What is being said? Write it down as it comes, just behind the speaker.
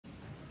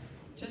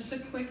Just a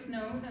quick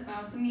note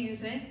about the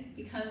music,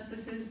 because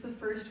this is the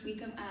first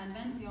week of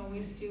Advent, we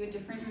always do a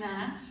different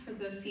Mass for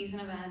the season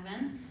of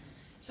Advent.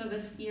 So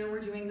this year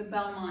we're doing the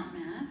Belmont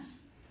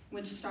Mass,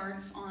 which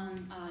starts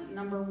on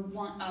number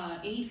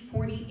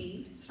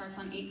 848, starts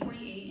on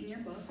 848 in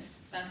your books.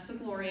 That's the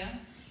Gloria.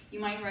 You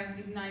might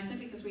recognize it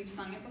because we've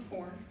sung it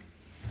before.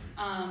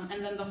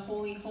 And then the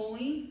Holy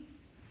Holy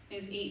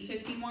is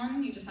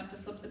 851. You just have to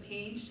flip the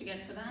page to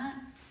get to that.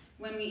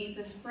 When we eat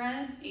this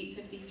bread,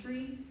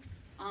 853.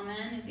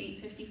 Amen is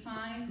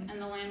 855, and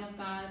the Lamb of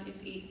God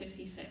is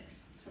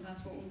 856. So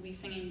that's what we'll be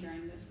singing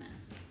during this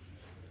Mass.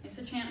 It's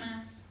a chant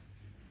Mass,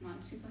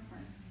 not super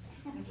hard.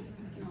 We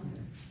can all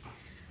do it.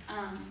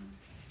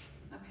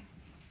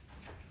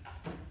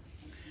 Okay.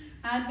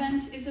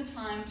 Advent is a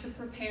time to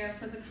prepare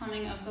for the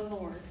coming of the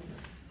Lord,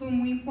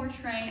 whom we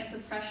portray as a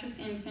precious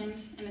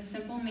infant in a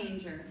simple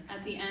manger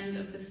at the end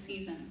of this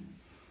season.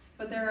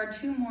 But there are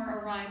two more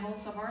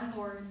arrivals of our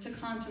Lord to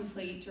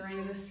contemplate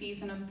during this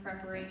season of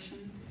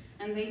preparation,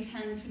 and they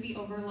tend to be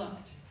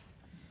overlooked.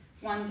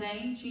 One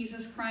day,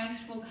 Jesus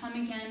Christ will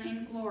come again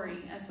in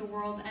glory as the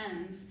world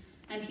ends,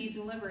 and he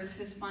delivers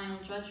his final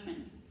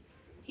judgment.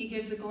 He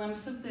gives a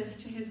glimpse of this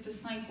to his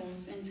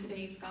disciples in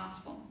today's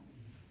gospel.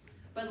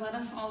 But let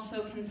us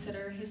also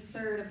consider his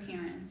third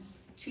appearance,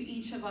 to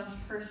each of us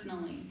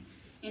personally,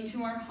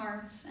 into our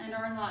hearts and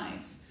our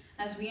lives,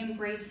 as we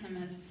embrace him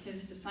as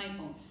his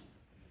disciples.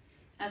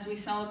 As we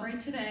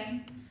celebrate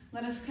today,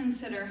 let us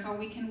consider how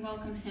we can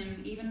welcome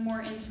him even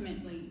more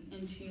intimately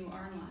into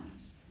our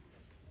lives.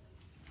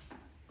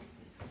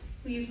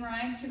 Please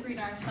rise to greet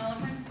our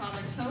celebrant,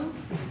 Father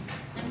Toth,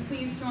 and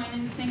please join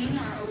in singing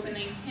our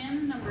opening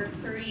hymn, number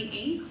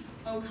 38,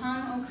 O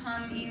Come,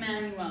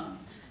 Emmanuel.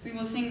 We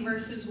will sing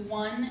verses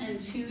 1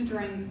 and 2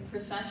 during the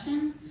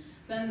procession.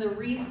 Then the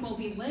wreath will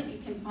be lit. You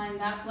can find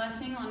that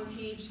blessing on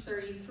page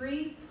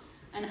 33.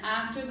 And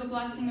after the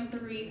blessing of the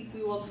wreath,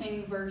 we will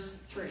sing verse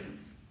 3.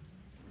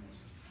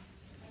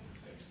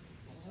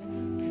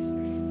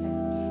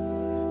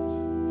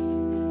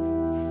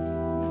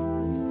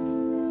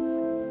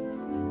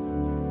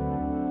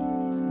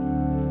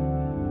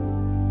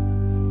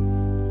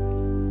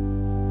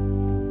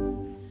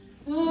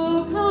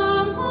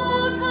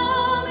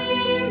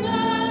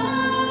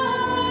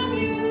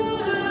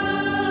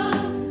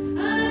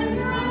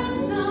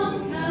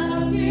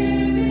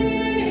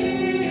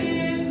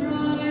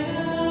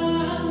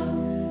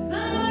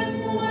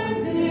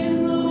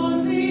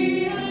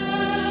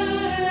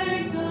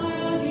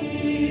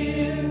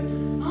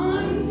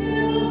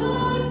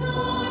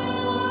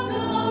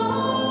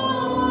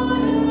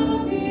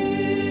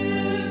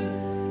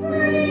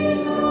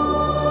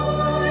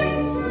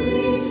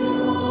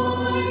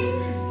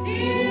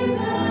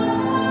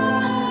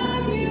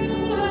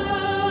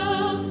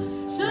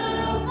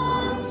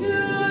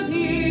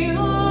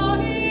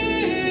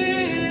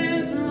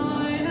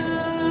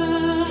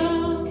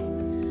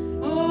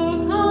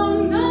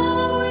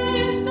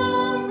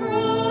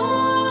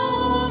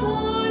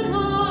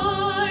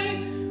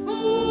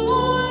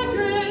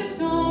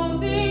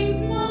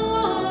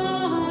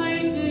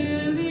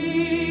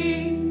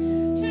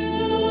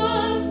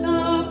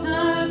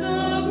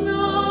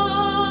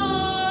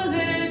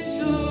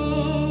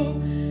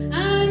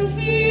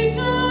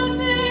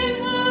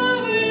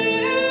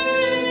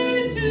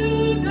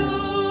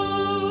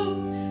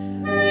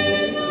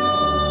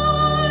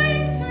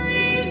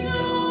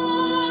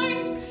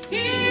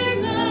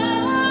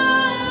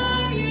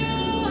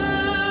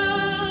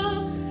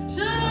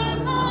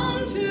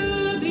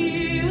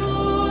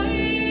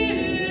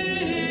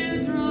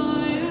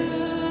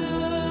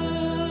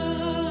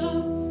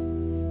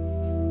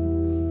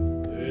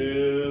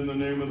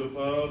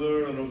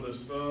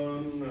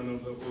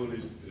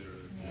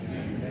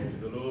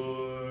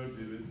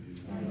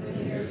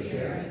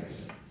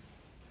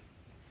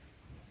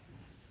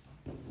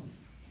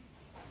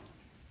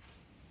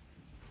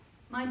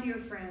 My dear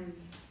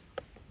friends,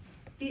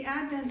 the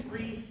Advent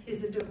wreath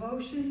is a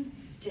devotion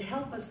to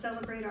help us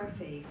celebrate our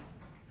faith.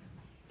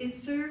 It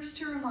serves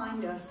to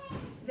remind us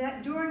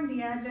that during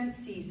the Advent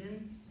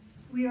season,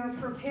 we are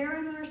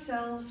preparing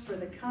ourselves for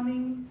the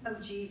coming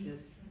of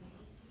Jesus,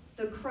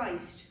 the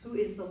Christ who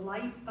is the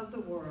light of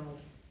the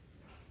world.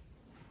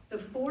 The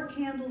 4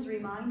 candles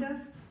remind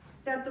us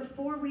that the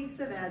 4 weeks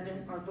of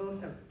Advent are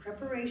both a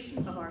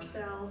preparation of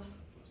ourselves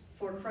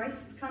for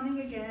Christ's coming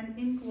again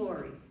in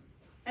glory,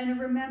 and a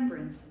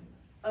remembrance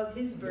of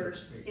his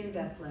birth in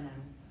Bethlehem.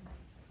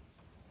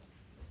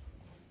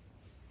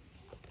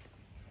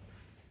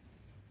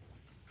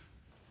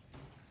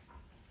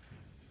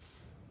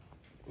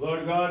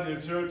 Lord God,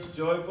 your church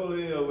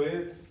joyfully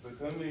awaits the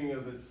coming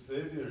of its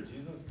Savior,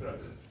 Jesus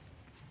Christ,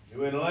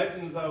 who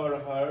enlightens our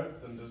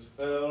hearts and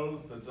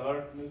dispels the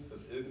darkness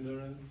of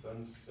ignorance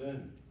and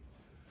sin.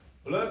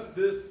 Bless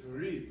this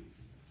wreath.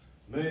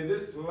 May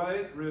this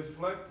light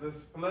reflect the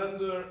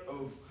splendor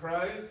of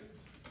Christ,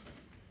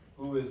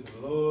 who is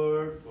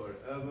Lord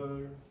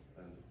forever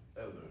and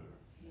ever.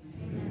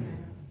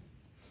 Amen.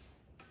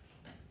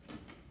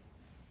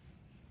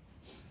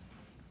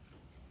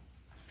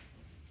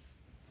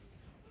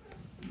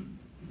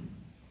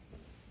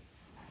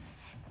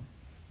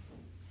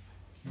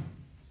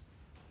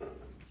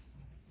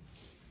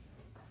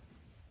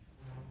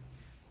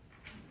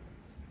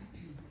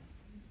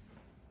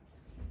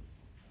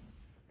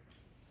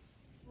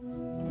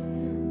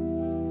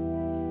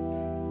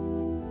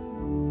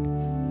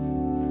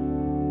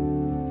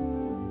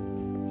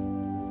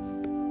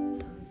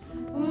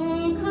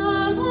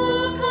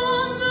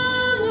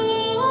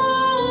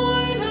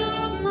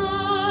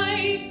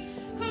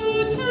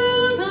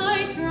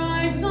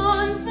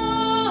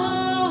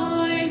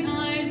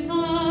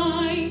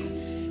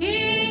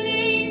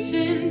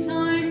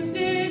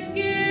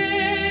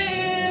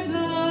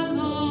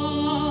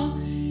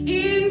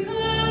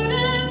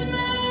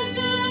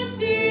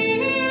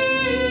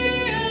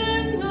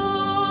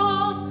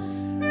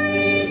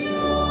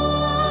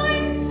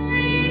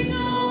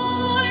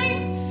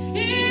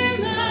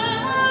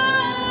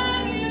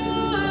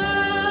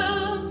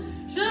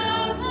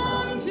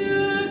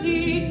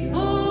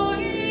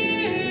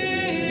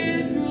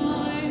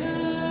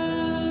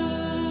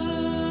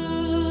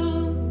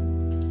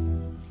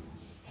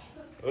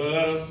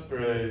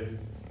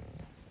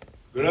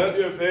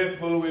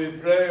 faithful, we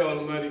pray,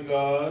 Almighty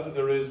God,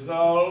 the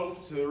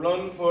resolve to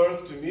run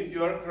forth to meet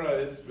your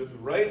Christ with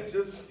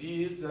righteous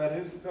deeds at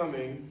his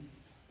coming,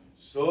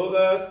 so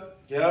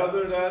that,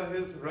 gathered at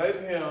his right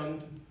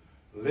hand,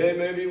 they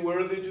may be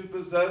worthy to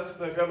possess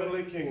the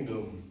heavenly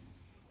kingdom.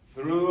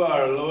 Through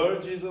our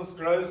Lord Jesus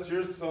Christ,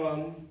 your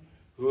Son,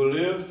 who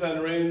lives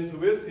and reigns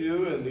with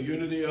you in the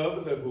unity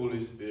of the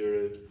Holy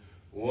Spirit,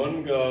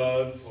 one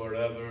God,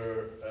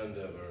 forever and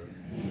ever.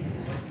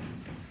 Amen.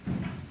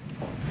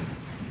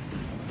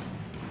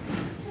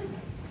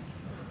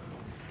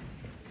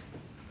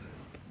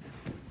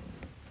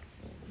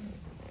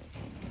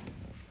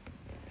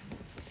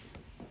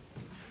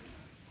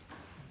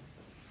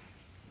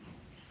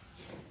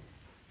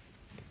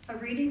 A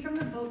reading from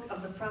the book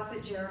of the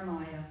prophet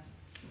Jeremiah.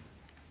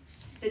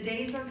 The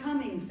days are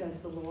coming, says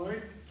the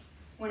Lord,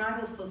 when I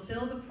will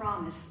fulfill the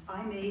promise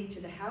I made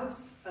to the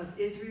house of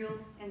Israel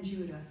and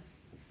Judah.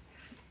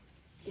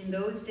 In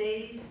those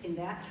days, in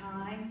that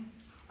time,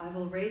 I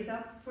will raise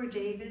up for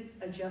David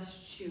a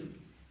just shoot.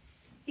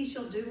 He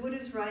shall do what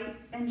is right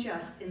and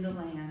just in the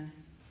land.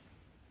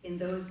 In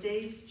those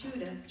days,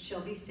 Judah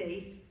shall be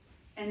safe,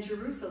 and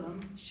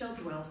Jerusalem shall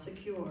dwell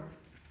secure.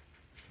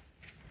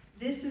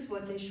 This is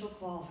what they shall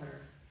call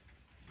her,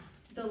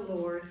 the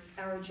Lord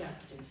our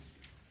justice.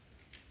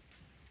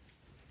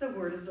 The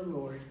word of the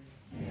Lord.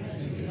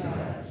 Thanks be to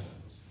God.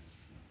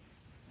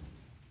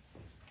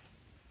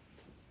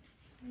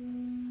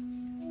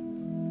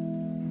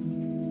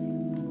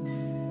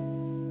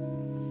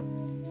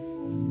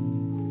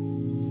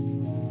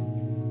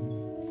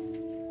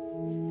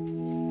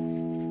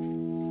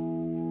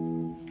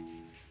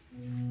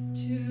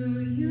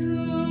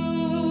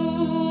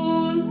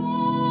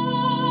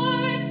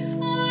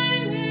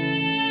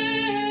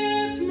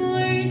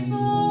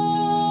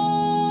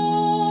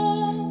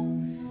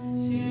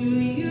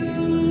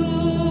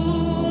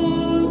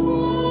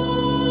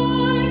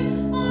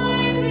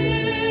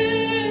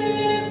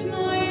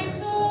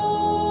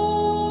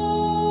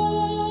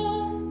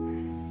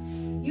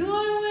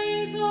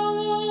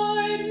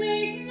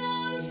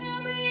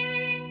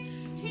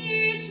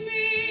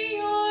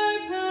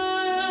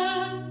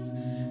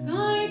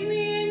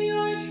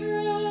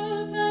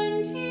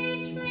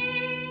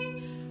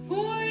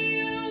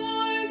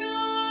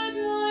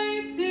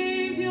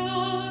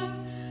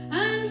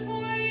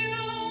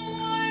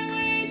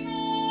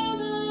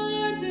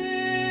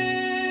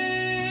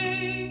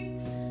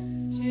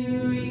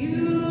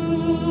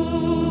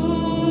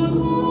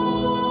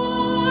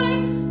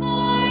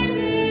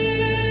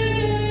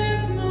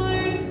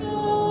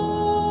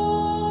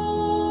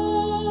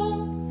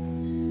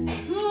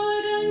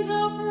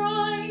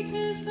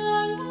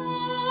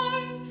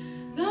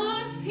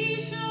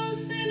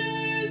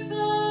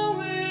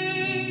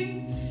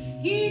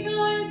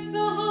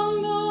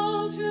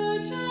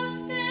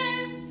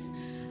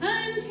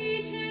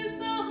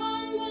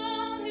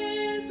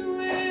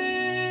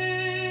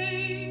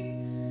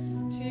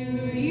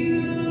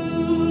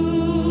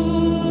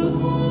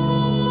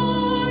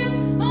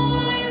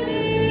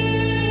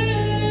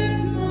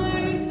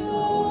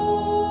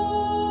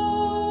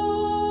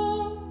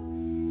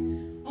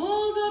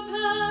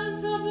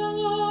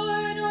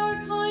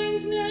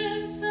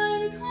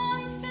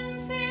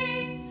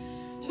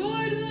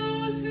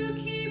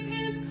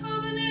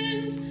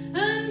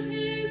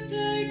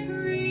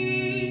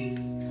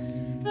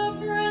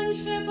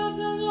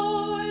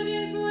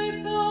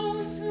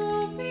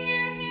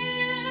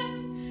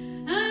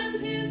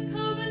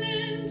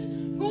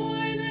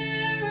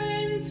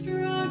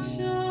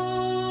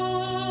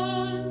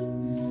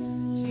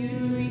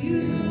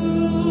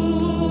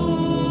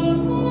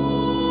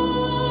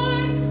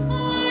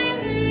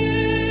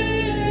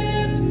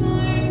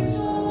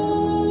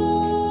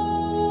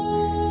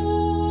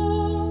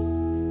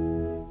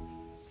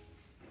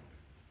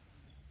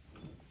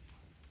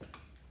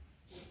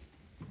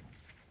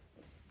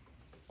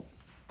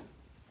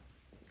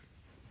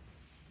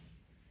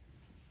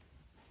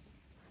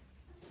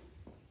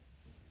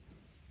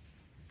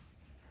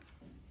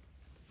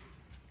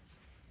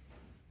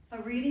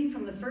 A reading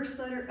from the first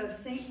letter of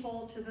St.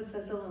 Paul to the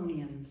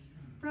Thessalonians.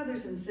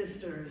 Brothers and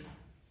sisters,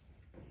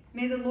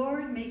 may the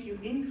Lord make you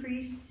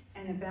increase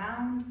and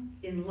abound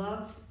in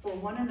love for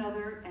one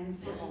another and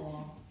for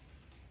all,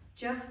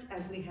 just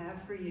as we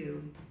have for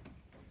you,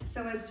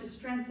 so as to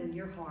strengthen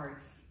your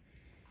hearts,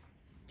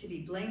 to be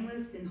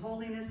blameless in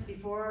holiness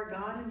before our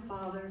God and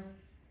Father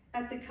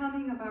at the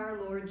coming of our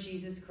Lord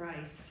Jesus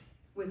Christ,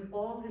 with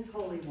all his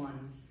holy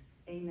ones.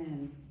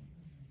 Amen.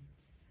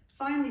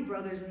 Finally,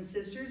 brothers and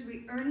sisters,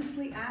 we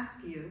earnestly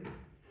ask you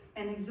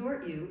and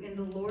exhort you in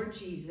the Lord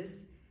Jesus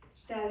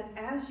that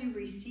as you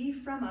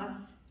receive from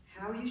us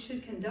how you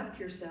should conduct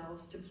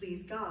yourselves to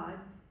please God,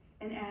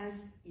 and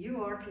as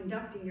you are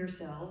conducting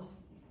yourselves,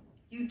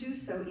 you do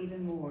so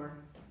even more.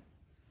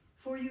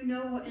 For you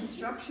know what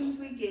instructions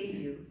we gave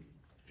you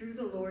through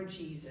the Lord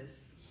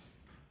Jesus.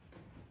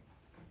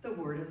 The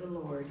word of the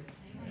Lord.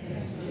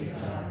 Thanks be to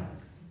God.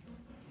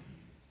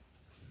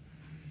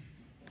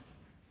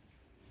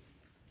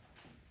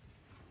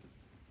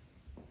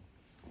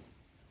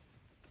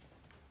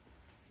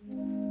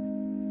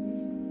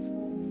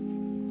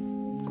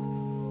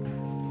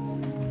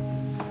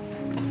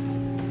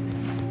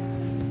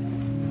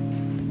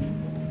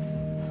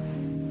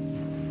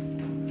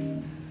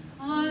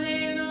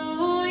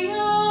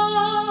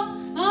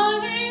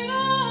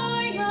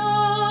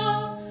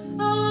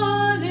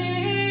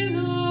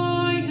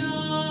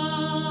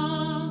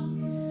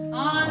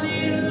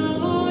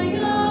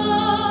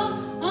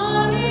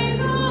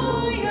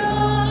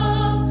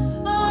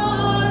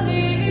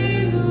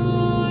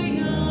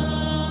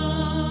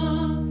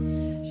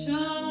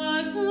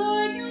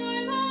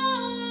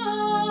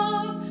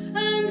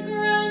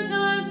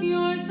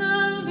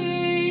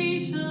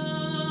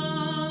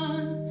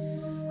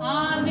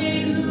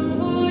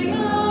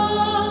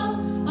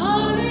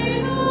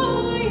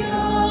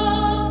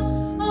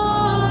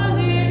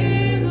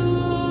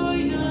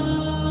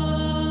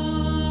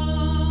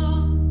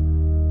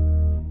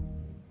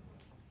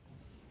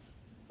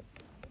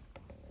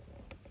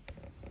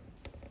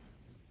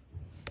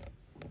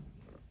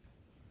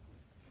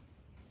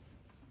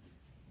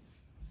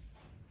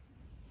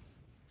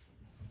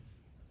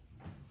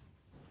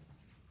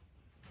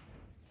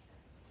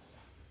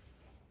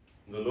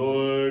 The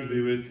Lord be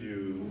with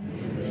you.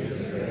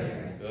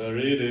 A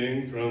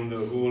reading from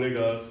the Holy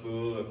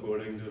Gospel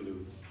according to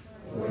Luke.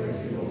 Glory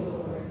to you,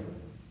 Lord.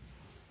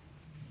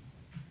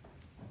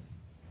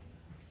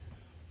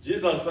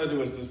 Jesus said to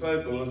his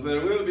disciples,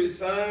 "There will be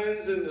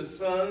signs in the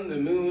sun, the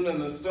moon,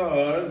 and the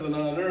stars, and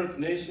on earth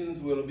nations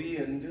will be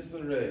in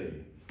disarray,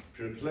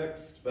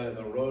 perplexed by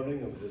the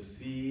roaring of the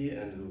sea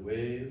and the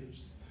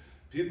waves.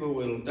 People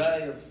will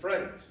die of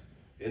fright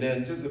in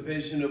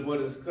anticipation of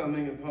what is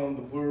coming upon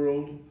the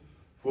world,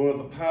 for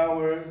the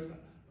powers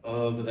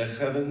of the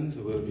heavens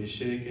will be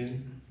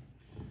shaken.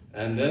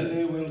 And then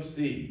they will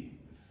see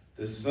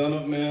the Son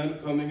of Man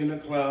coming in a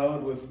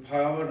cloud with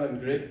power and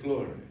great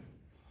glory.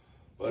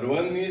 But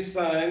when these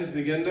signs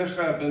begin to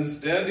happen,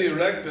 stand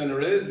erect and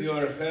raise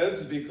your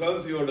heads,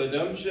 because your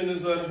redemption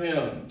is at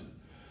hand.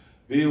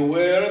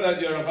 Beware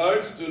that your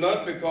hearts do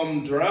not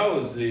become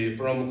drowsy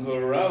from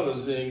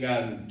carousing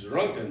and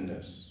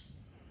drunkenness,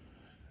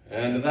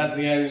 and that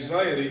the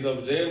anxieties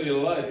of daily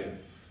life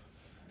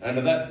and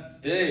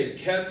that day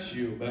catch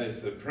you by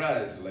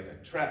surprise like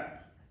a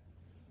trap.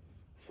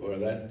 For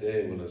that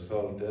day will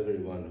assault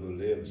everyone who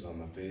lives on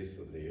the face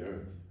of the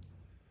earth.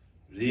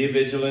 Be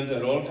vigilant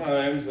at all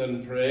times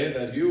and pray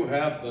that you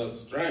have the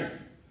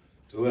strength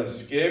to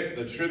escape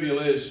the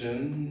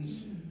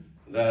tribulations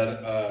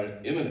that are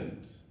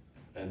imminent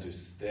and to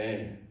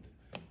stand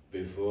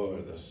before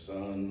the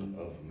Son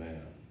of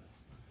Man."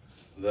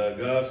 The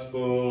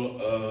Gospel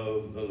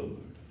of the Lord.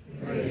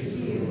 Praise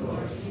to you,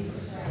 Lord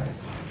Jesus Christ.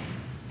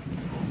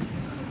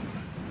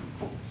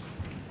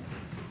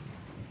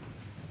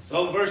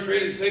 So the first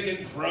reading is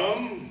taken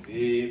from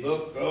the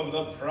book of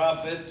the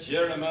prophet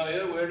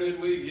Jeremiah. Where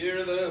did we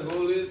hear the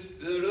Holy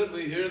Spirit?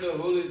 We hear the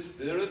Holy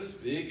Spirit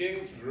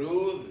speaking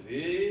through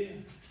the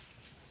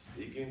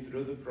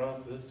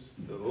prophet.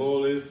 The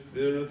Holy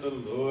Spirit, the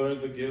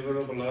Lord, the giver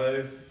of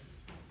life,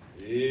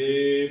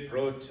 the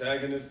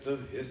protagonist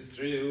of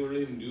history, who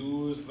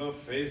renews the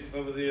face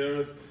of the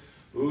earth,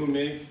 who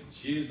makes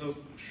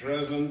Jesus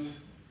present.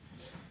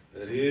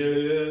 That here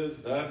is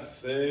that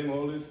same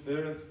Holy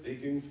Spirit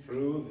speaking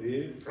through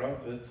the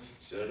prophet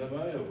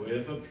Jeremiah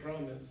with a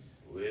promise,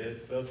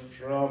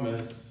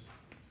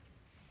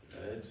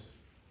 right?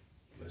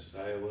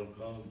 Messiah will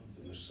come,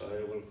 the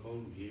Messiah will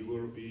come, he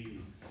will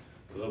be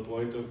the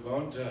point of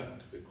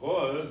contact.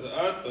 Because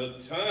at the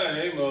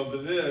time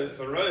of this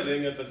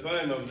writing, at the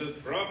time of this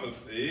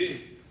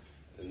prophecy,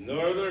 the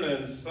northern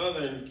and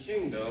southern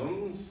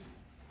kingdoms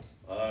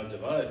are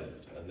divided,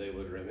 and they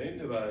would remain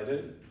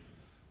divided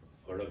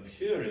for a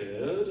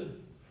period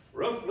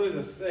roughly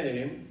the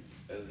same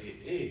as the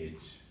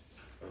age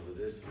of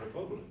this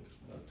republic,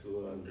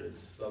 200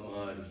 some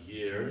odd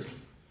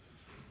years.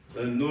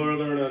 The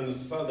northern and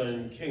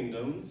southern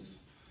kingdoms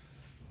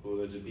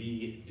would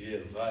be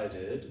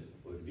divided,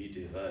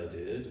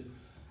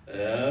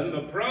 and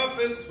the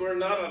prophets were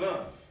not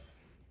enough.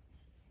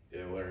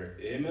 There were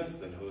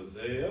Amos and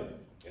Hosea,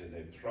 and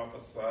they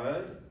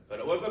prophesied, but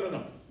it wasn't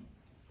enough.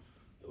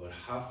 There would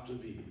have to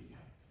be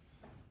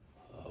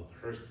a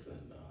person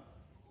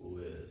who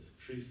is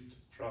priest,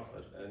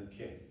 prophet, and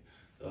king.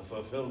 The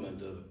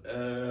fulfillment of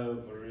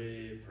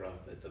every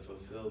prophet, the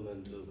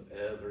fulfillment of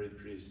every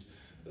priest,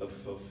 the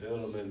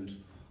fulfillment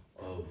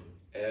of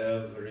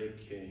every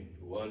king,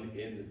 one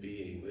in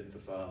being with the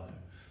Father,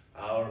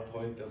 our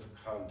point of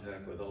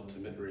contact with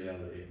ultimate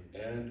reality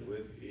and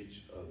with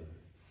each other,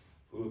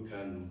 who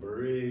can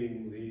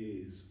bring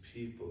these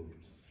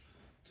peoples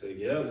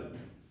together.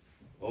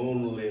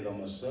 Only the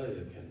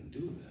Messiah can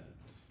do that.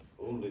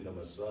 Only the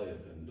Messiah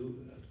can do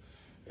that.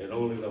 And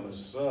only the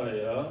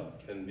Messiah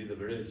can be the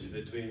bridge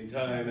between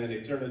time and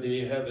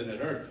eternity, heaven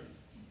and earth.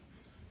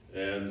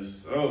 And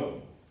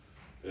so,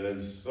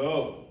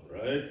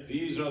 right?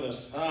 These are the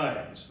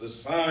signs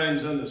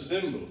and the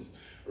symbols.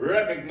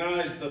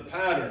 Recognize the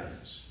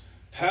patterns.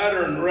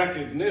 Pattern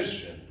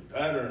recognition,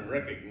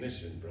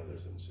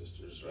 brothers and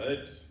sisters,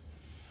 right?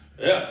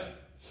 Yeah.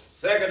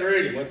 Second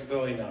reading, what's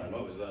going on?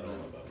 What was that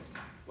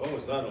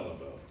all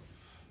about?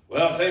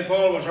 Well, St.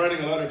 Paul was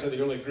writing a letter to the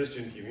early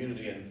Christian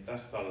community in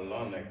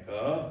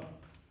Thessalonica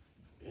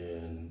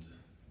and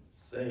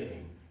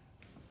saying,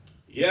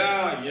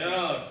 Yeah,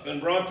 it's been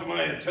brought to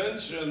my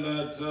attention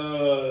that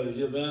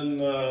you've been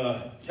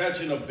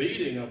catching a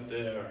beating up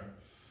there.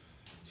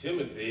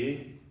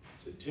 Timothy,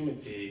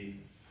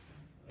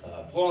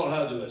 Paul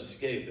had to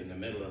escape in the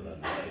middle of the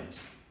night.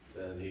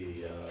 Then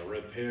he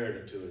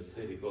repaired to a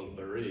city called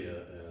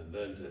Berea and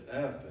then to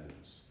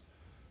Athens.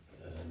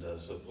 And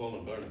so Paul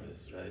and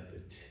Barnabas, right, the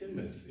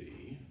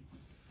Timothy,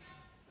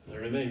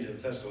 remained in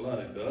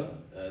Thessalonica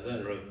and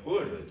then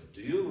reported,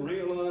 do you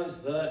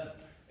realize that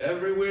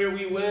everywhere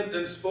we went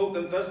and spoke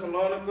in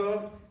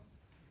Thessalonica,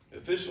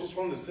 officials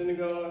from the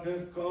synagogue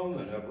have come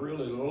and have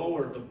really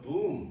lowered the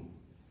boom.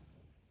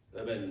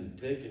 They've been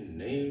taking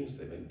names,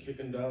 they've been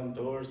kicking down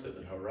doors, they've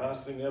been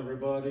harassing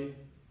everybody,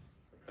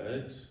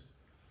 right?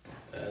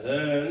 And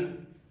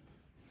then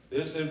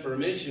this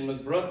information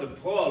was brought to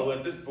Paul, who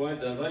at this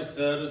point, as I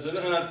said, is in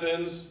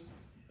Athens.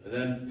 And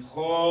then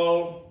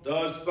Paul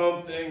does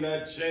something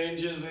that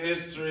changes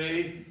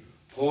history.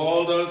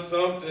 Paul does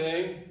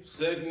something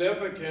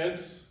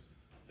significant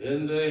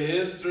in the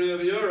history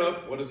of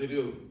Europe. What does he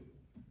do?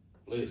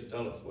 Please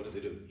tell us, what does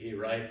he do? He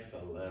writes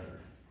a letter.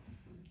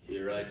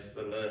 He writes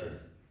the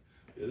letter.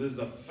 This is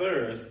the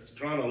first,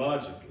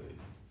 chronologically,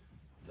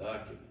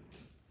 document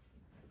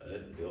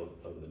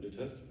of the New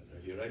Testament.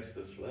 He writes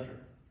this letter.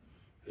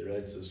 He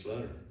writes this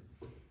letter.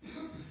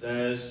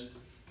 Says,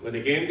 when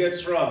the game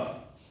gets rough,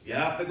 you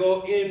have to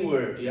go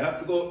inward. You have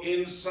to go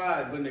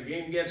inside when the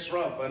game gets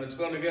rough, and it's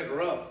going to get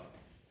rough.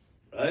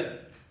 Right?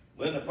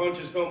 When the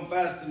punches come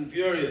fast and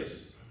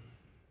furious.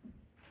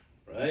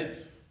 Right?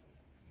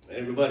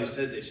 Everybody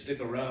said they'd stick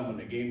around when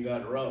the game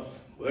got rough.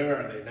 Where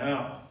are they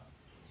now?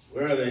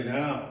 Where are they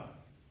now?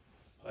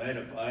 I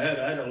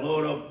had to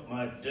load up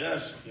my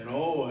desk, you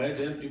know. I had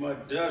to empty my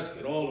desk,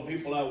 and all the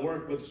people I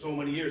worked with so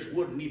many years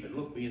wouldn't even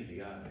look me in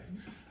the eye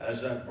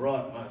as I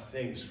brought my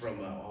things from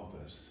my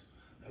office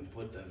and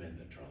put them in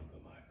the trunk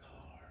of my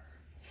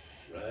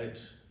car. Right?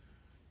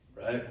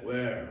 Right?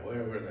 Where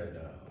were they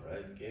now?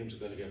 Right? The game's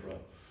going to get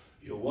rough.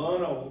 You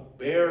want to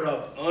bear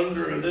up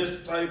under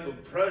this type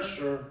of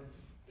pressure,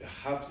 you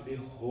have to be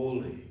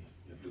holy.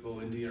 You have to go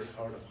into your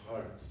heart of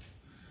hearts.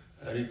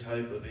 Any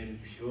type of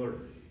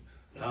impurity.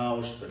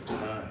 Now's the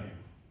time.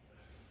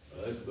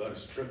 Right? You've got to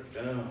strip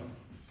down.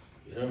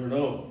 You never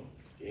know.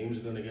 The game's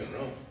going to get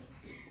rough.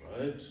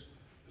 Right?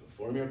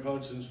 Form your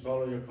conscience,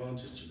 follow your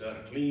conscience. You got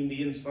to clean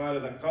the inside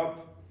of the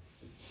cup.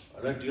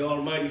 I let the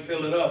Almighty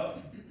fill it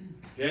up.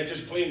 You can't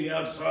just clean the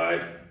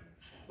outside.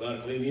 You got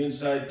to clean the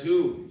inside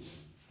too.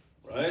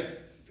 Right?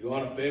 If you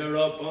want to bear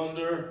up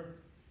under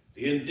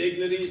the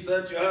indignities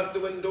that you have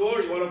to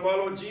endure, you want to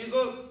follow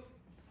Jesus?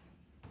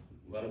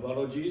 You want to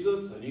follow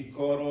Jesus? And he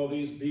caught all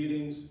these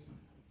beatings.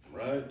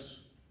 Right?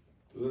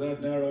 Through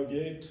that narrow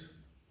gate.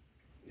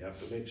 You have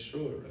to make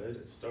sure, right?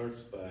 It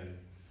starts by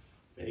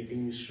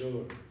making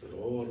sure that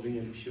all of the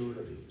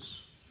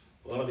impurities,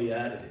 all of the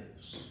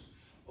additives,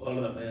 all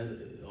of the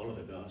vanity, all of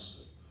the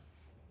gossip,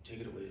 take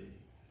it away,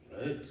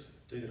 right?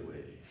 Take it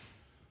away.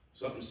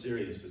 Something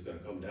serious is going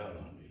to come down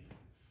on me.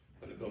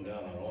 Going to come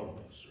down on all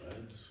of us,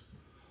 right?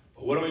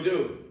 But what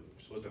do?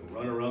 We're supposed to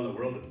run around the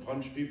world and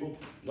punch people?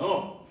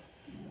 No.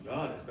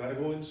 God has got to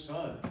go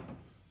inside.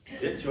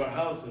 Get your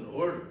house in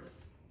order,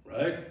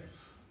 right?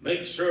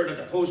 Make sure that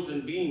the post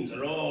and beams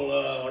are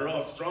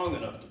all strong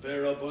enough to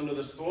bear up under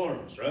the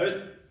storms, right?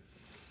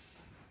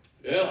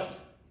 Yeah,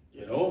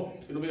 you know,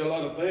 it's going to be a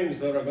lot of things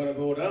that are going to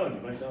go down.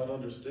 You might not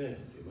understand.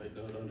 You might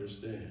not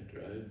understand,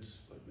 right?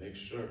 But make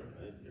sure,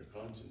 right? Your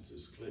conscience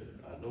is clear.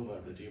 I know my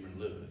Redeemer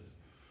liveth.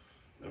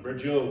 Remember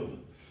Job.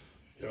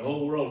 Your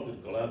whole world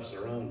could collapse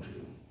around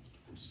you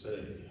and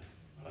say,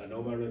 I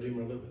know my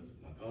Redeemer liveth.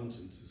 My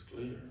conscience is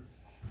clear.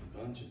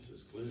 My conscience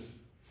is clear.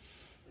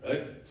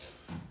 Right?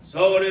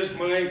 So it is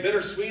my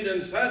bittersweet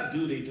and sad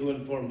duty to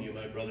inform you,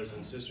 my brothers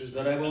and sisters,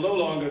 that I will no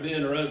longer be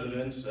in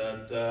residence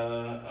at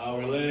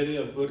Our Lady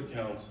of Good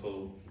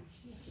Counsel.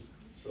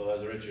 So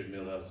as Richard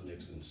Milhouse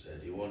Nixon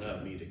said, you won't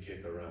have me to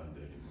kick around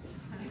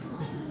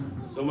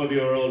anymore. Some of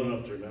you are old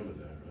enough to remember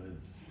that, right?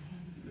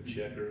 The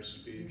Checker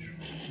speech.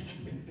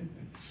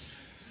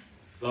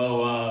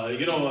 So,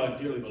 you know, our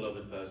dearly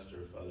beloved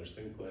pastor, Father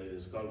Cinque,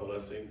 is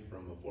convalescing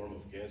from a form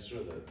of cancer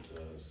that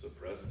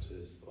suppressed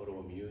his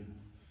autoimmune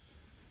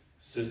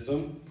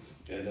system.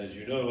 And as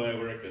you know, I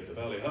work at the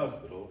Valley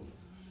Hospital,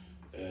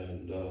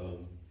 and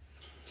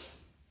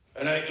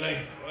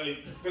I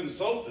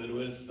consulted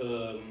with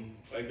the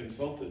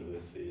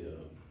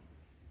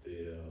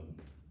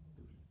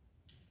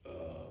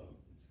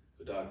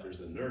doctors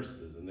and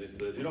nurses, and they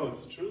said, you know,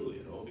 it's true,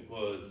 you know,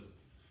 because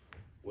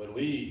when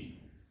we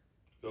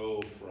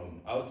go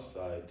from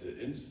outside to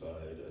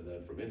inside, and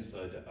then from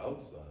inside to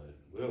outside,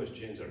 we always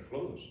change our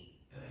clothes,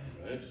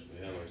 right? We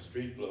have our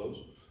street clothes,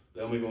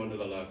 then we go into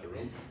the locker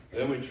room,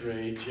 then we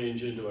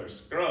change into our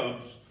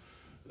scrubs,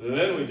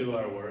 then we do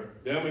our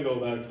work, then we go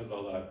back to the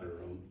locker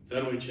room,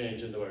 then we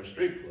change into our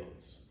street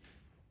clothes.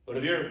 But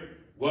if you're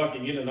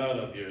walking in and out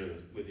of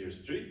with your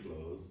street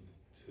clothes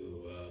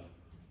to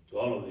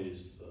all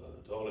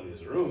of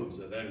these rooms,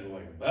 and then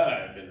going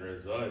back and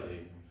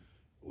residing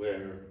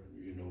where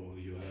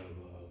you have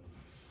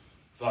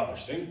Father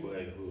Cinque,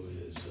 who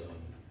is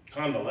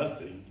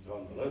convalescing,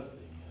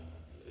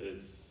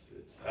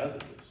 it's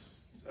hazardous.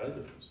 It's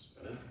hazardous,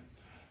 right?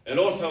 And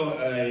also,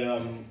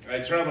 I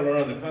travel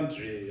around the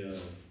country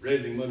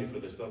raising money for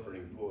the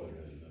suffering poor,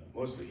 and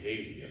mostly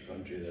Haiti, a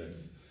country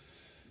that's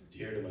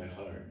dear to my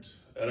heart.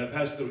 And I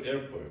pass through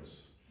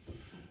airports.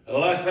 And the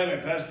last time I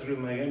passed through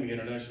Miami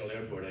International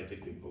Airport, I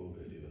did get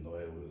COVID, even though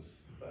I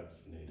was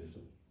vaccinated,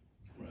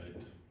 right?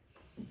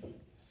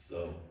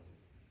 So,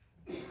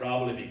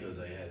 probably because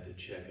I had to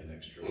check an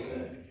extra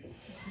bag.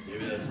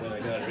 Maybe that's when I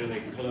got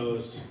really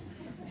close.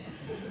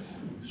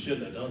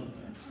 Shouldn't have done that.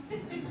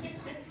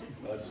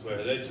 I swear,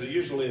 it's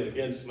usually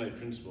against my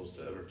principles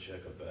to ever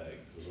check a bag,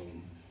 because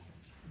I'm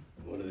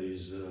one of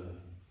these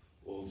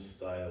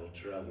old-style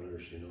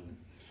travelers, you know.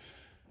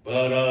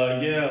 But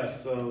yeah,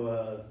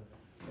 so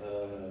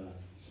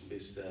be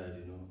sad,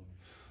 you know.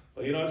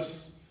 But you know,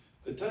 just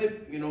the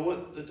type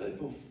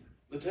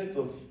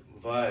of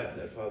vibe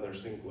that Father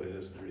Cinque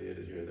has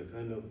created here,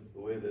 the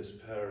way this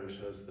parish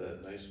has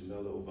that nice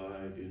mellow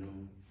vibe, you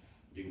know.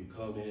 You can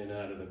come in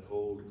out of the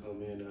cold,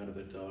 come in out of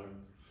the dark,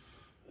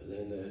 and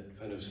then that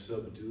kind of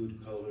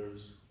subdued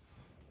colors,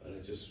 and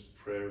it's just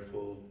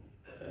prayerful,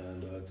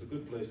 and it's a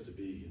good place to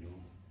be, you know.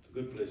 It's a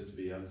good place to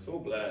be. I'm so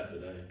glad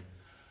that I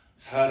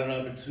had an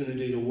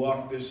opportunity to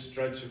walk this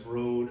stretch of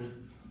road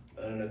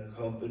and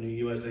accompany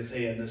you, as they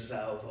say in the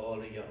South, all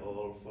of you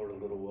all for a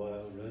little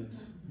while, right?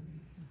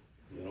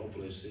 And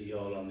hopefully see you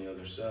all on the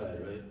other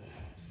side, right?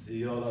 See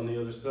you all on the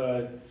other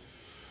side.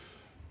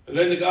 And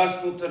then the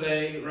gospel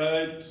today,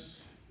 right?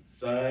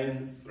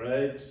 Signs,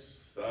 right?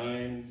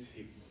 Signs.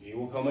 He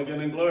will come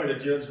again in glory to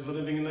judge the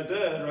living and the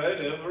dead, right?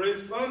 Every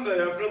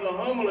Sunday after the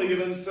homily, you've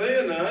been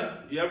saying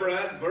that. You ever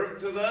advert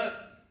to that?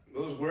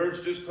 Those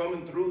words just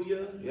coming through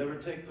you? You ever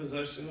take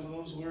possession of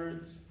those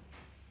words?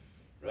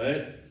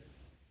 Right?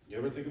 You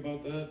ever think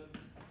about that?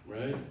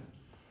 Right?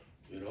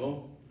 You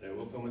know, there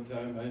will come a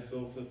time my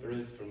soul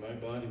separates from my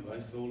body. My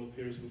soul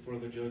appears before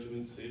the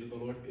judgment seat of the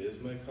Lord. Is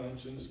my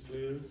conscience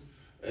clear?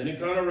 Any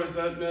kind of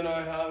resentment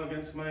I have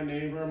against my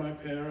neighbor, my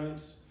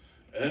parents,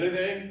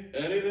 anything,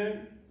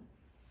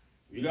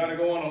 you got to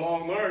go on a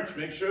long march.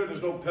 Make sure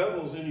there's no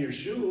pebbles in your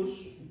shoes.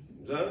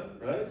 Is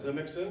that right? Does that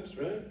make sense,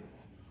 right?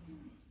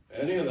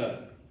 Any of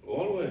that.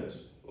 Always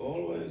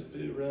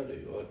be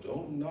ready. Or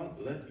don't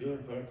not let your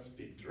hearts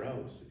be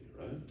drowsy,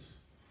 right?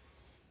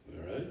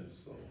 All right?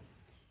 So,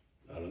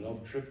 not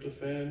enough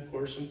tryptophan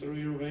coursing through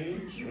your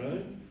veins,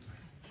 right?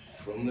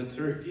 From the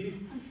turkey,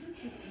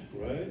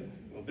 right?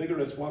 A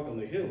vigorous walk on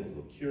the hills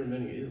will cure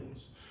many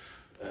ills.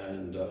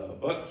 And,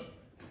 but,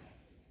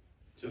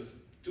 just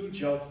do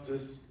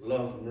justice,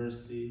 love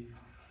mercy,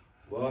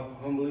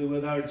 walk humbly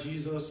with our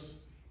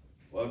Jesus,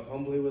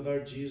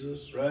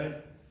 right?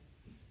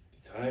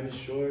 The time is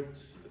short,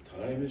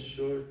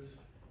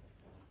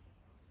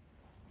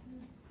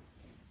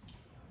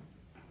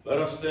 Let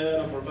us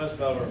stand and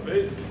profess our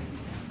faith.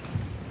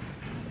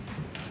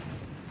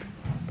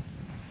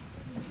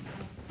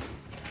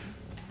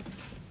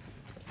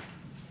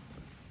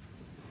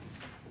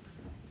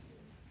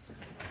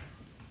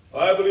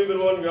 I believe in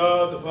one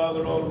God, the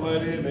Father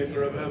Almighty,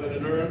 maker of heaven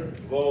and earth,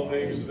 of all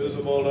things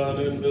visible and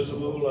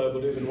invisible. I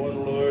believe in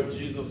one Lord,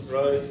 Jesus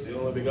Christ, the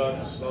only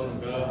begotten Son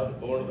of God,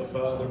 born of the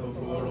Father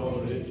before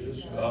all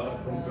ages,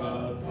 God from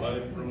God,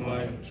 light from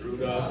light, true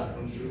God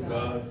from true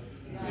God,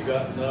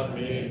 begotten, not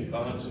made,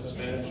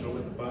 consubstantial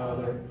with the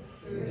Father.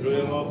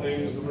 Through him all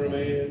things were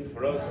made,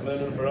 for us men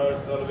and for our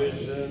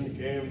salvation,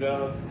 came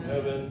down from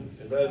heaven,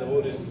 and by the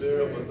Holy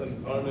Spirit was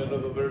incarnate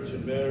of the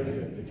Virgin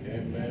Mary, and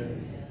became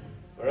man.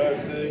 For our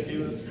sake he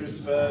was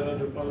crucified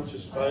under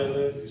Pontius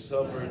Pilate, he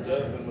suffered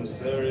death and was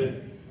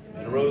buried,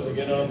 and rose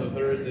again on the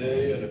third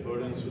day in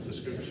accordance with the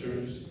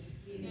Scriptures.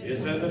 He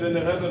ascended into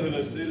heaven and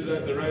is seated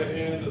at the right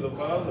hand of the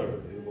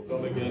Father. He will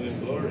come again in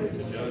glory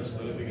to judge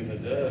the living and the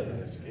dead,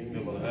 and his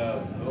kingdom will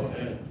have no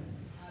end.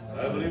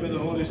 I believe in the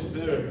Holy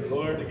Spirit, the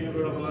Lord, the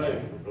giver of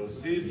life, who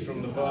proceeds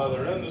from the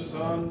Father and the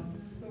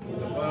Son, who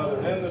the Father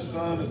and the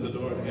Son is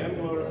adored and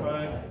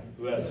glorified,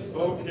 who has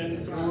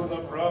spoken through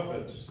the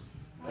prophets.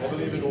 I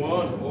believe in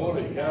one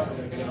holy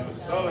Catholic and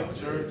Apostolic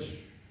Church.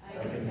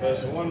 I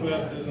confess one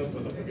baptism for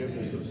the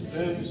forgiveness of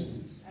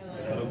sins,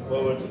 and I look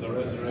forward to the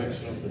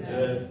resurrection of the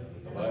dead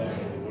and the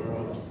life of the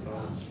world to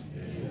come.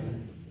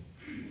 Amen.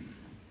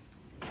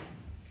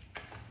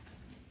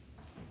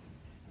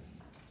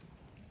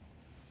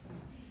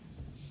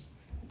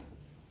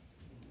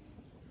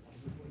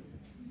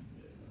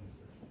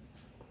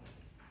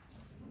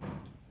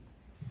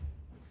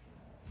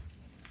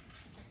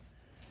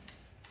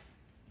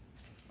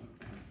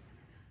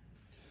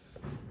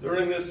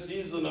 During this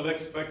season of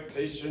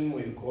expectation,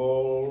 we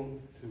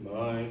call to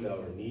mind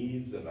our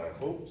needs and our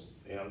hopes,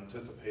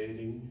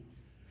 anticipating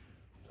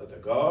that the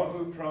God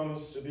who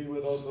promised to be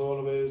with us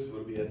always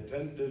will be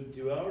attentive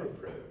to our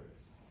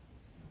prayers.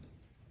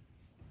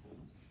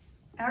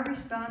 Our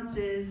response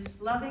is,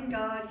 loving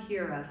God,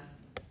 hear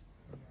us.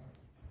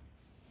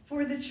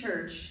 For the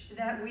church,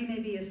 that we may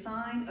be a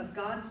sign of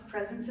God's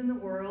presence in the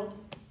world,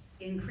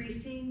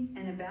 increasing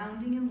and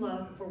abounding in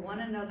love for one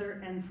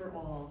another and for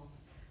all.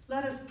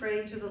 Let us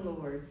pray to the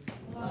Lord.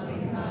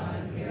 Loving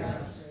God, hear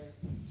us.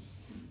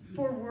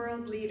 For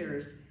world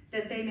leaders,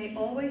 that they may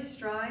always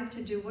strive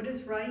to do what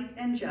is right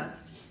and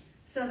just,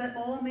 so that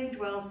all may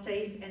dwell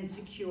safe and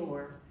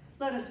secure.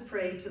 Let us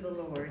pray to the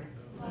Lord.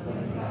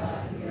 Loving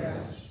God,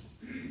 hear us.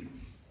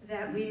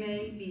 That we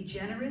may be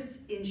generous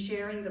in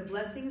sharing the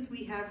blessings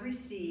we have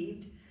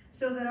received,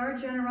 so that our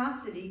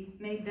generosity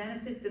may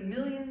benefit the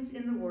millions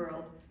in the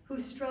world who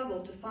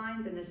struggle to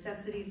find the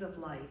necessities of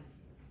life.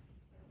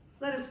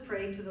 Let us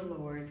pray to the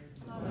Lord.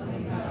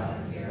 Loving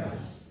God, hear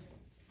us.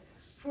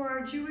 For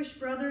our Jewish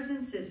brothers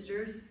and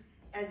sisters,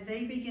 as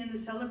they begin the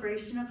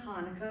celebration of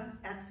Hanukkah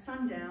at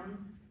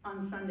sundown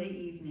on Sunday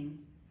evening,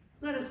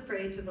 let us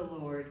pray to the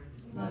Lord.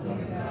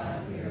 Loving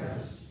God, hear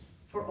us.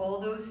 For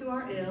all those who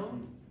are ill,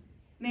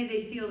 may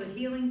they feel the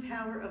healing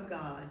power of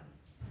God.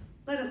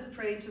 Let us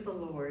pray to the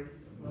Lord.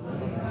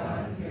 Loving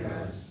God, hear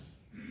us.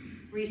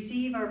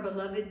 receive our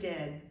beloved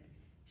dead,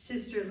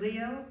 Sister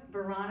Leo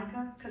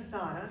Veronica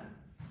Casada,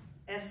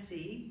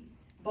 SC,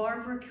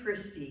 Barbara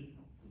Christie,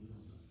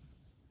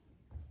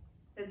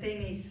 that they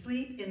may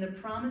sleep in the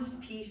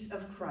promised peace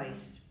of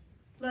Christ.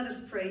 Let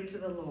us pray to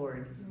the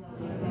Lord.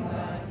 Loving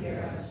God,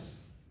 hear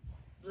us.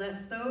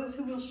 Bless those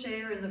who will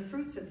share in the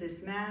fruits of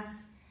this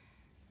Mass,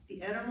 the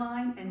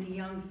Ederline and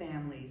DeYoung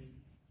families.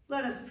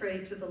 Let us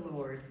pray to the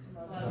Lord.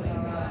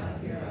 Loving God,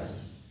 hear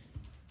us.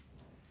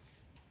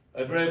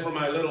 I pray for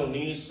my little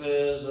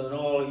nieces and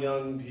all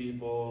young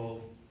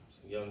people,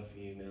 young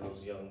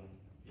females, young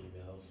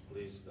females.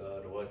 Please,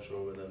 God, watch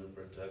over them and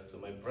protect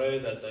them. I pray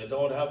that they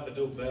don't have to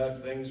do bad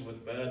things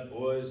with bad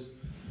boys.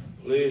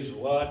 Please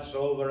watch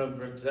over and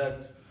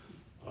protect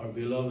our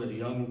beloved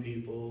young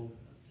people.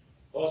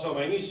 Also,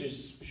 my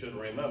nieces should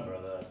remember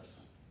that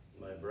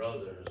my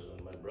brothers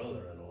and my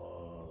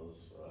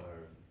brother-in-laws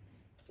are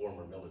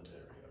former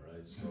military, all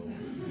right? So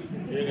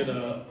you're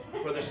gonna,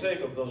 for the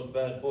sake of those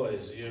bad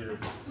boys,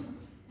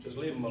 just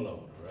leave them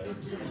alone, all right?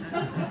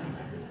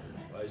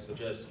 I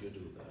suggest you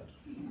do that.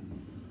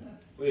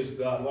 Please,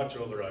 God, watch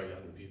over our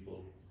young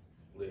people.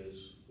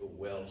 Please, the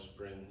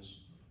wellsprings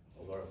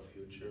of our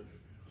future.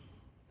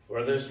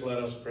 For this, let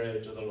us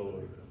pray to the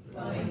Lord.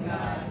 Loving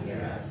God,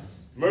 hear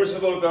us.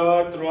 Merciful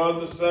God,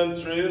 throughout the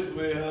centuries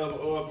we have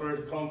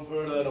offered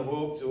comfort and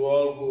hope to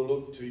all who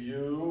look to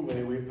you.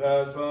 May we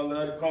pass on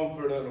that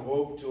comfort and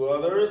hope to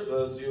others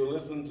as you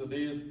listen to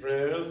these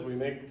prayers we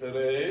make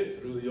today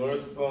through your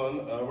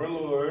Son, our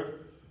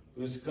Lord,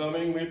 whose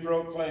coming we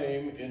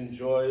proclaim in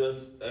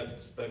joyous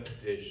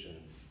expectation.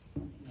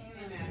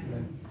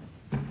 Amen.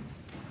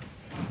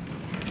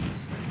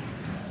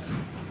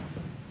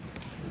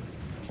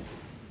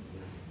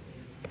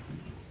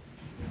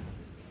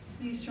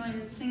 Please join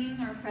in singing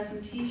our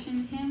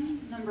presentation hymn,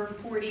 number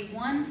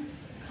 41,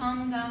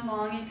 Come Thou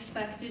Long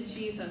Expected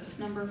Jesus,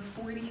 number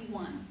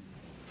 41.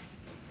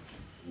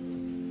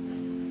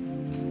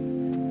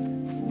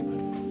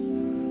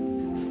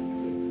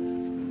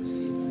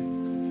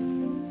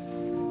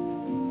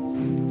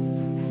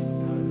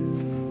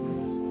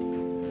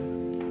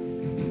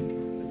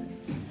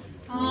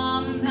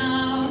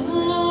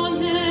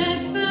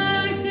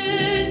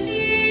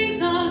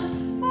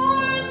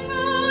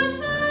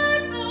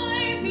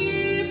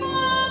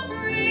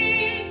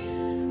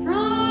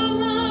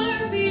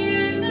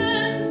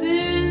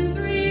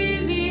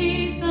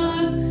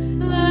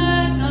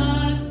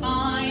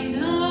 Find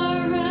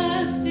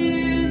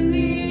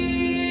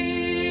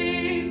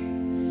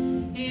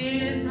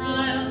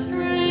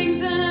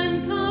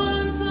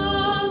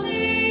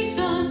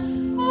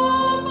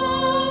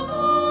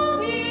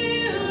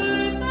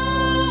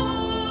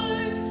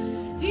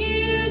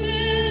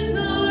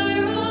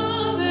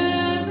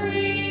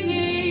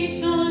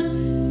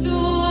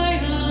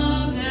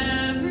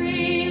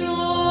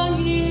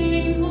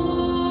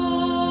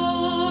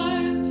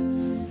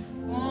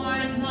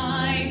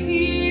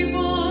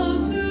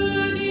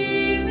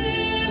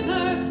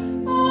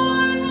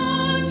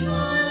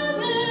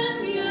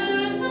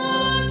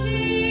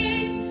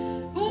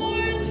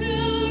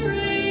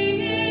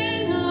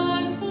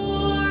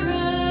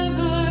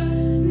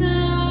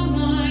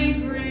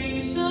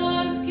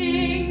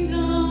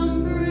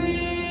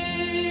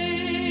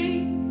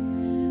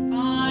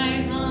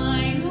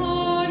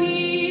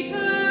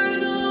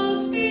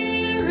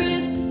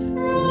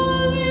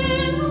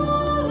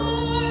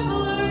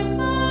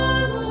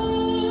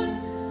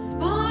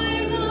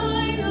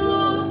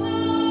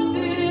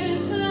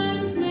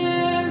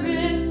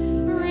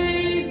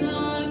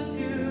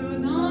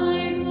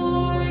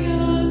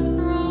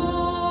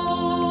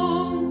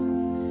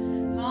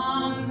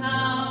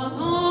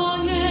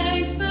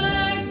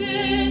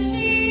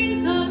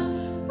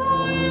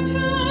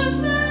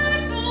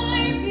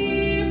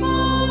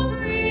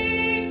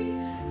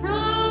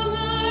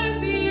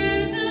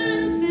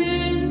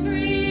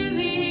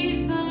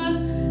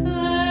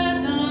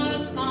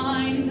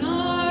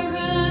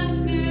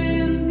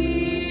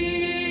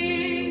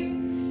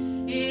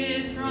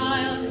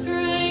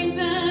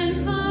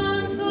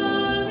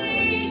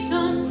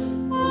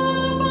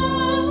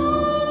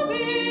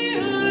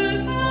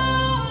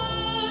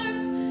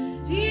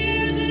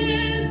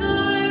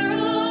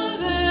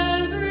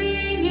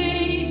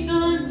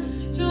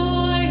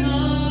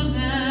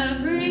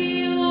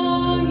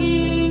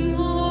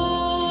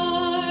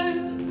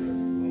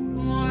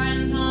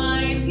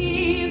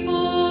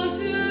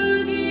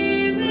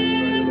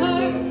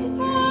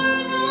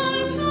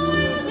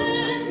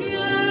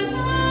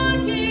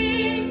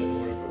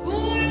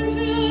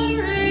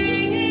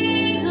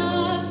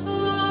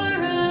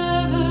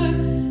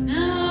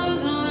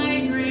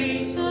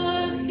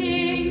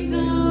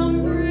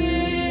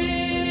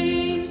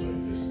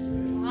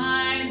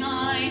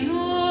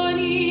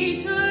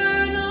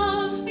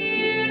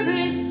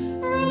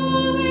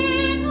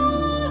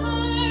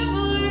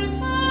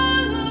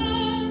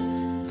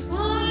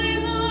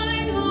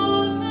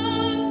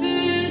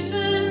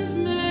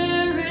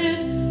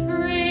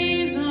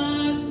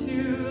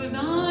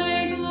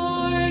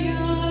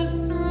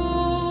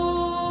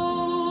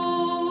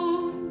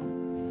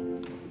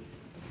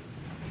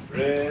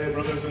Pray,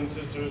 brothers and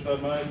sisters,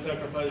 that my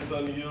sacrifice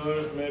and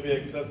yours may be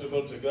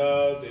acceptable to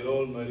God, the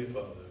Almighty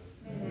Father.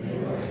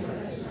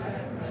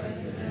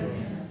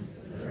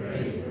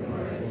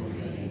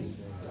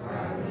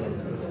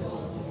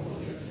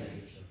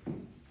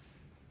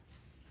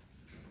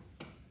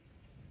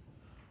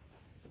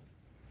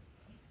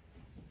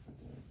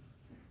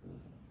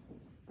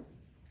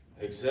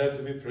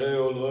 Accept, we pray,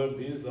 O Lord,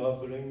 these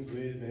offerings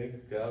we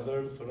make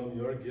gathered from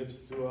your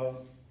gifts to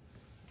us,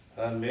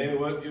 and may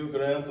what you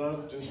grant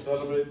us to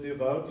celebrate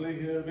devoutly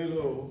here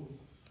below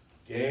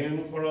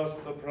gain for us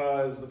the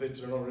prize of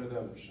eternal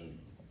redemption,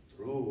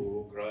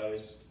 through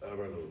Christ our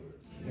Lord.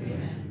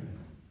 Amen.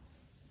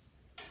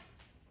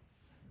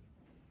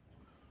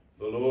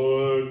 The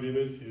Lord be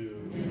with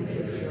you.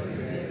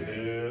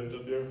 Lift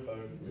up your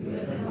hearts.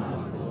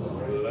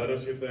 Let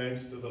us give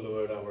thanks to the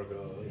Lord our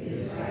God.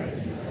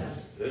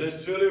 It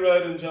is truly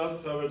right and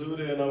just, our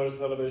duty and our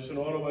salvation,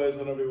 always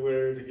and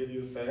everywhere, to give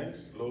you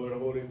thanks, Lord,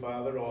 Holy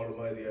Father,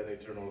 Almighty and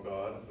eternal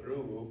God,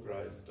 through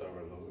Christ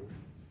our Lord.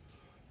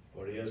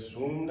 For he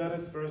assumed at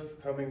his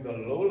first coming the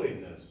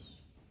lowliness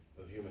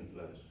of human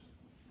flesh,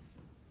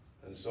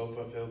 and so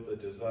fulfilled the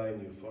design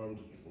you formed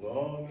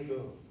long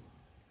ago,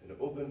 and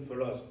opened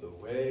for us the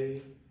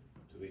way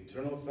to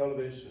eternal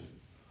salvation,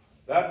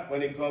 that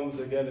when he comes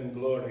again in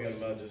glory and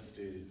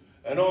majesty,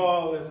 and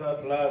all is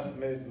at last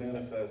made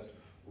manifest,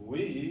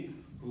 we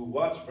who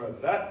watch for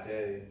that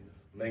day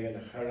may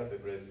inherit the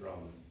great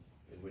promise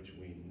in which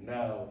we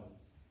now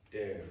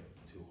dare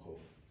to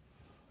hope.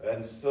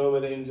 And so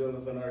with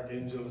angels and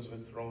archangels,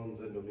 with thrones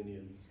and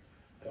dominions,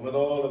 and with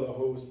all of the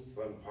hosts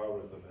and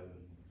powers of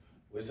heaven,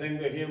 we sing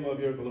the hymn of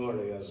your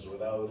glory as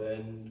without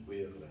end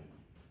we acclaim.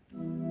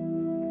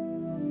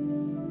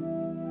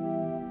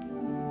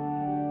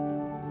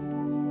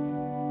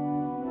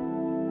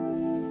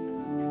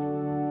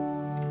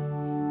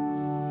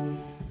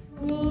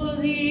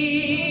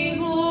 Holy,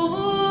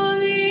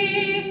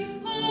 holy,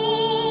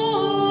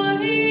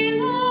 holy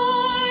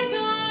Lord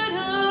God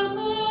of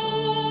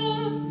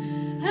hosts,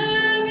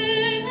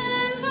 heaven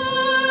and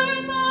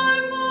earth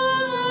are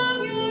full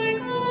of your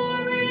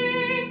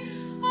glory.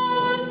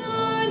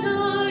 Hosanna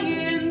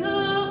in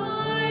the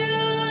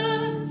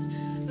highest.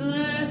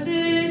 Blessed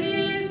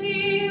is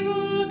he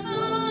who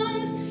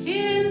comes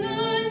in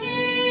the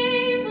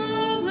name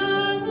of the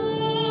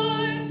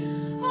Lord.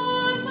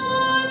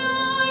 Hosanna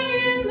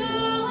in the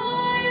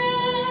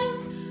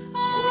highest.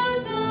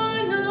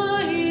 Hosanna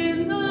in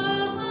the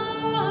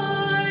highest.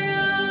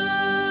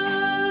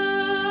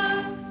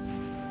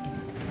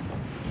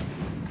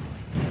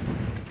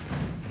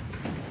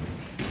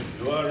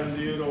 You are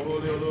indeed, O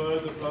holy O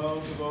Lord, the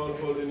fount of all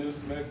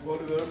holiness. Make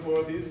holy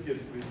therefore these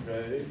gifts, we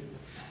pray,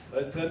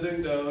 by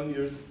sending down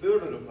your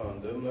Spirit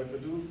upon them like a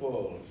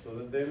dewfall, so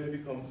that they may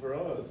become for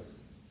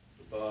us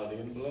the body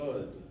and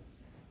blood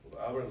of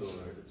our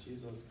Lord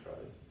Jesus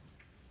Christ.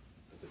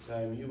 At the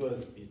time he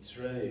was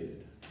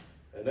betrayed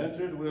and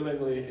entered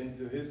willingly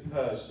into his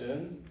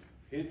passion,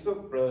 he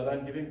took bread,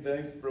 and giving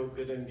thanks broke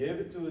it, and gave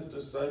it to his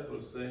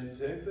disciples, saying,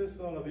 Take this,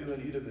 all of you,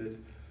 and eat of it,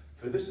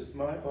 for this is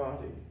my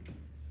body,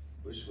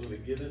 which will be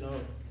given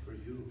up for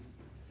you.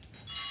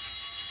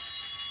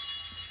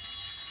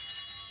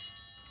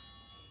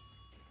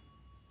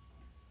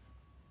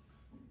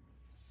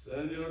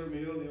 Señor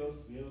mío, Dios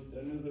mío,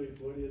 ten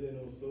misericordia de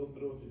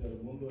nosotros y del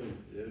mundo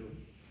entero.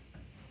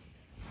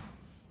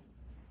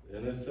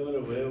 In a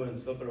similar way, when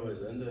supper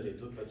was ended, he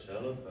took the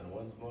chalice, and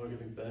once more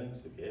giving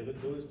thanks, he gave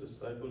it to his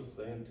disciples,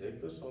 saying,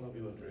 Take this, all of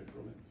you, and drink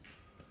from it.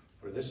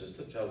 For this is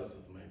the chalice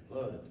of my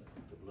blood,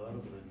 the blood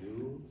of the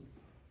new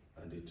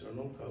and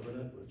eternal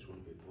covenant, which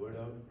will be poured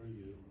out for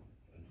you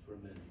and for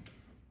many,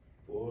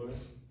 for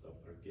the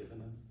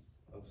forgiveness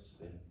of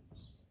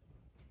sins.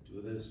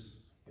 Do this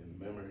in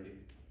memory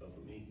of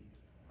me.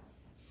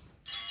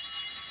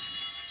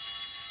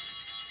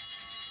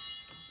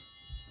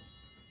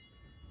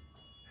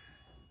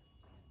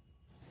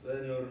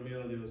 Señor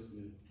mío, Dios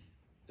mío,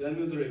 ten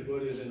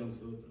misericordia de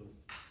nosotros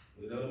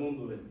y del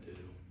mundo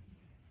entero.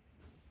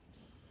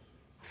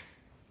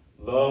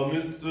 The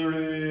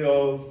mystery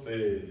of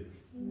faith.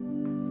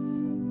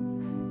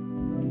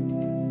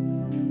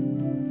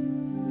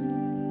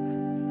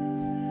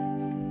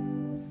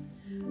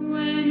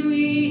 When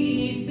we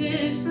eat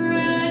this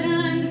bread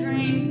and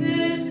drink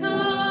this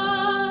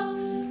cup,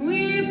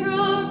 we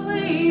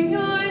proclaim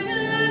your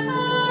death, O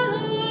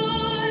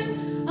Lord,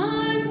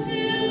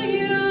 until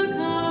you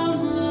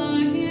come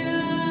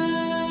again.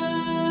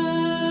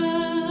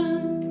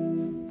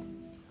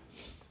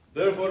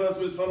 Therefore, as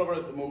we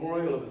celebrate the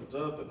memorial of his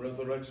death and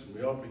resurrection,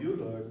 we offer you,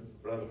 Lord, the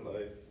bread of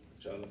life,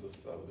 the chalice of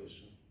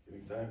salvation,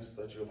 giving thanks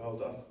that you have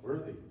held us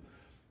worthy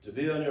to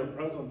be in your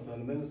presence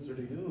and minister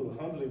to you.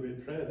 Humbly we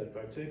pray that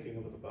partaking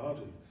of the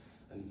body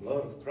and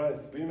blood of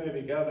Christ, we may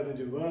be gathered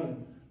into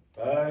one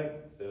by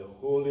the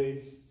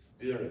Holy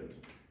Spirit.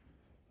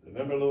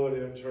 Remember, Lord,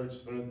 your church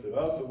spread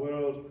throughout the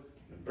world,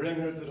 and bring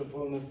her to the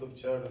fullness of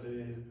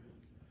charity.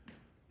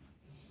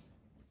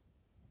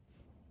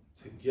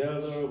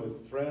 Together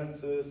with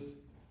Francis,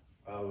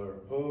 our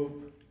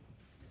Pope,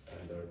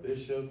 and our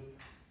Bishop,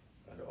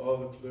 and all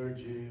the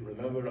clergy.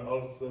 Remember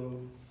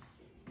also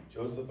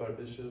Joseph, our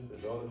bishop,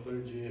 and all the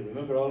clergy.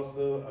 Remember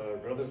also our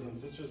brothers and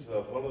sisters who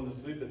have fallen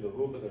asleep in the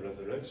hope of the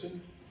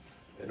resurrection,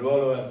 and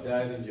all who have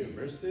died in your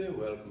mercy.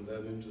 Welcome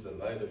them into the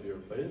light of your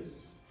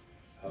face.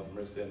 Have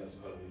mercy on us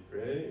while we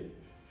pray.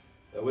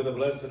 That with the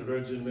Blessed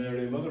Virgin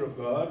Mary, Mother of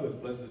God,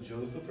 with Blessed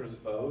Joseph, her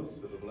spouse,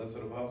 with the blessed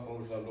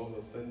apostles and all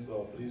the saints who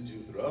have pleased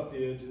you throughout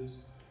the ages,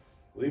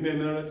 we may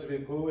merit to be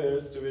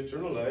co-heirs to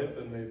eternal life,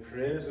 and may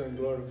praise and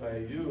glorify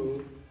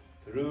you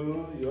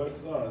through your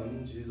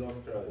Son, Jesus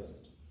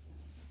Christ.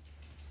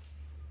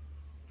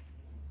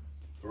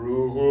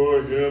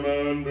 Through him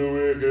and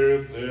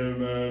with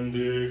him and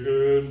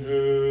in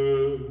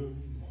him,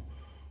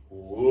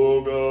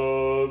 O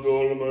God,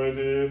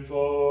 Almighty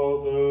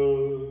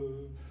Father,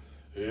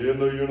 in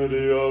the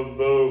unity of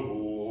the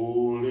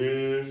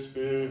Holy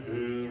Spirit,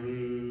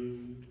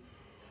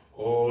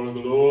 all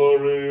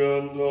glory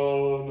and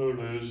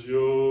honor is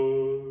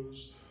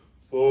yours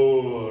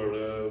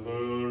forever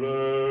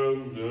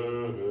and ever.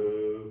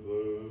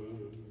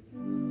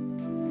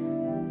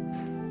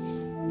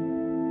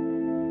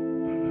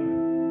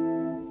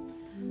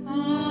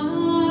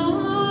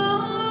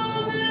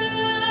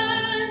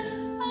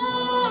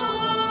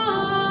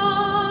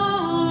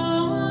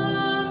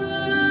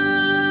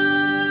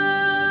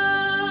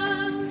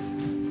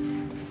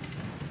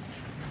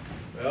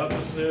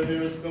 After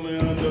Savior's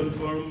command,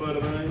 informed by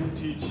divine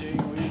teaching,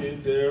 we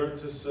dare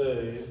to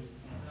say,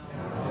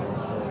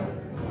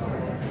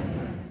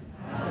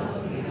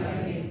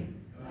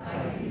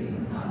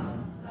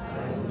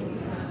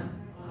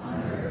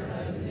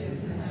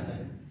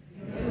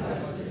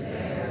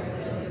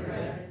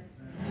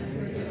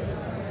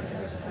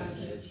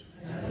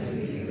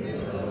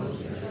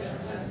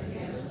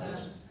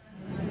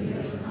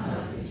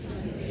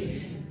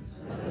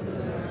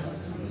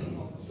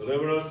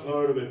 deliver us,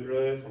 Lord, we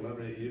pray, from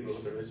every evil,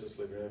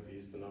 graciously grant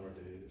peace in our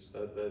days,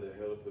 that by the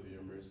help of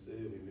your mercy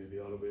we may be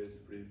always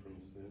free from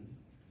sin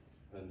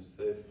and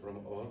safe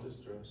from all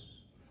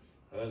distress,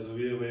 as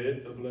we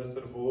await the blessed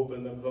hope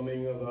and the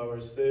coming of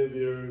our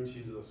Savior,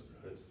 Jesus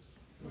Christ.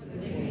 For the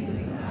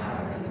kingdom,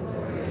 power, and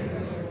glory are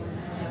yours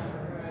now and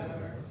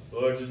forever.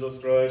 Lord Jesus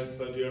Christ,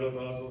 said to your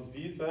apostles,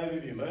 peace I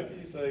give you, my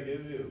peace I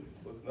give you.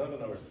 Look not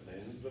on our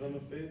sins, but on the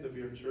faith of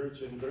your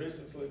church, and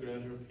graciously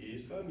grant her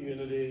peace and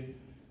unity,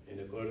 in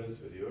accordance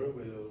with your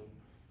will,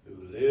 who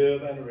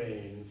live and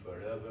reign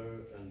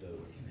forever and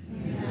ever.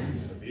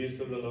 Amen. The peace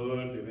of the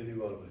Lord be with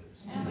you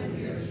always. And with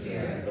your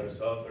spirit. Let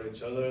us offer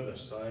each other the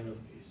sign of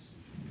peace.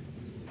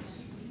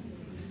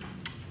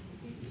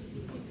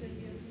 What's that?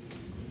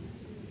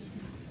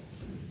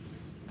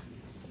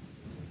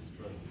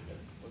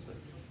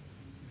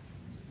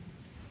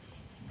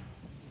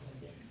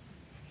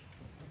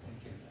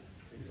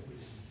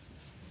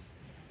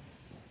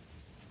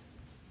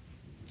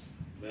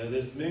 May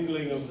this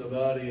mingling of the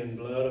body and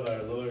blood of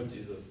our Lord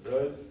Jesus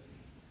Christ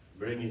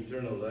bring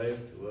eternal life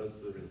to us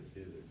who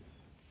receive it.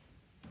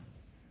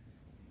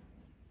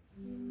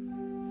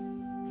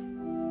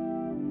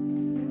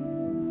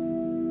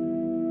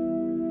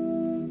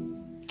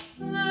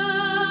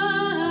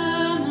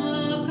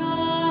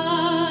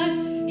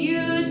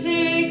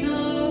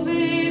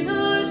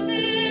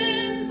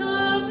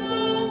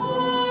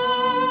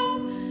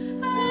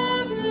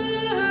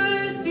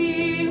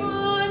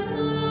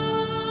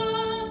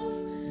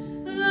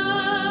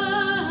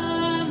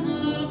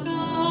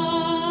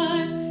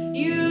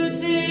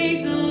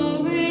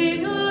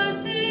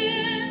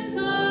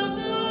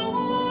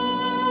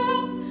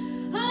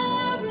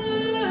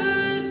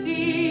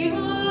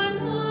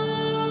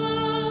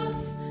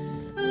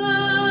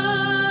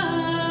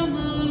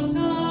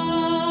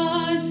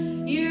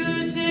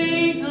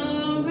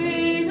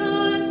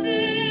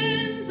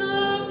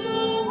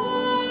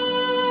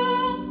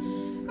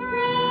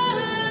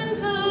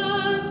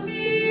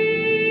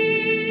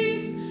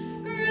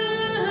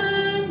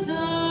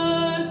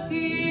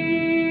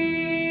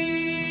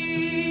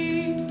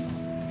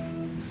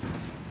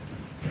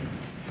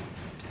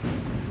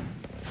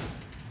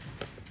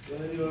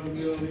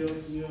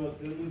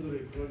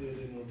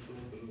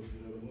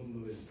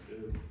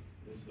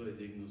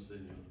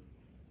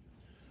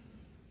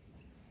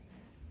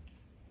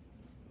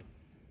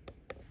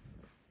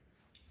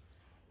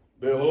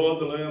 Behold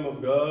the Lamb of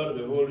God,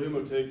 behold him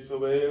who takes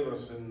away the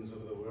sins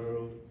of the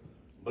world.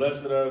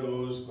 Blessed are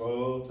those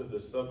called to the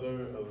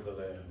supper of the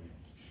Lamb.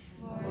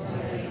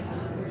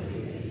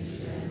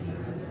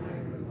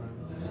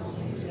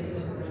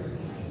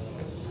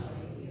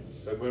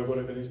 El cuerpo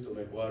de Cristo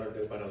me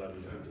guarde para la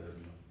vida eterna.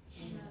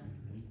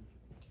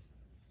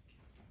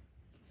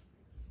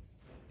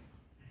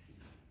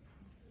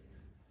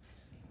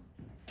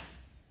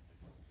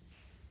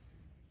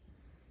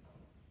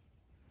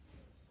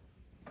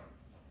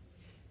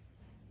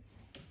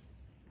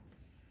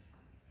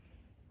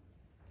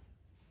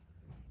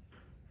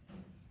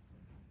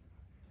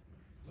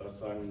 La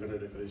sangre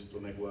de Cristo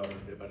me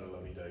guarde para la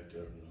vida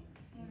eterna.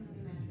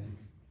 Amen.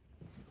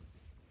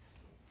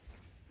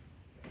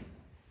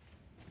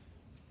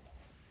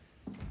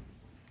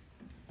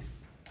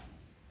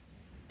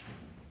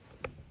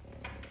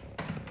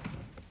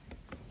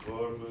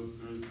 Corpus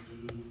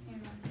Christi.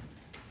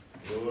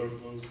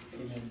 Corpus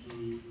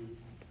Christi.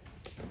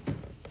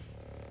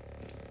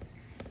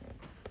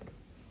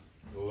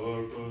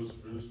 Corpus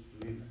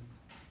Christi.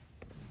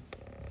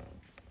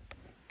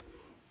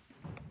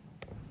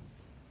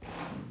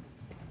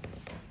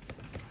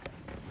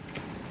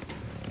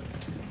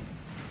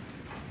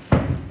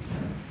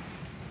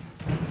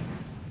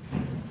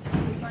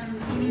 This time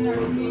receiving our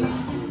communion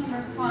hymn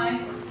number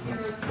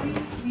 503,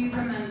 we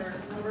remember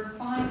number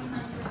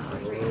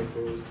 503.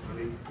 Corpus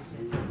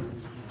Christi.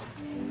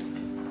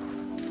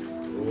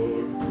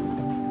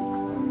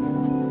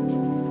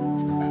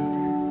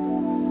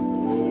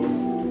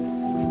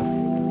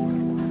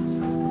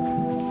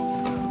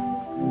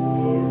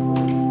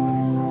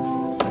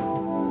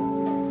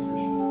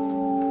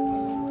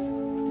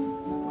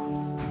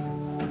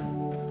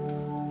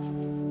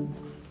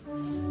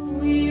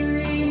 We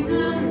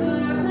remember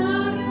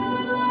how you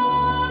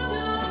loved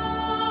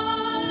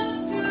us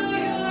to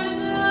your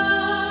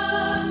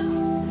death,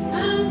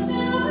 and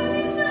still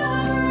we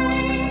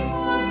celebrate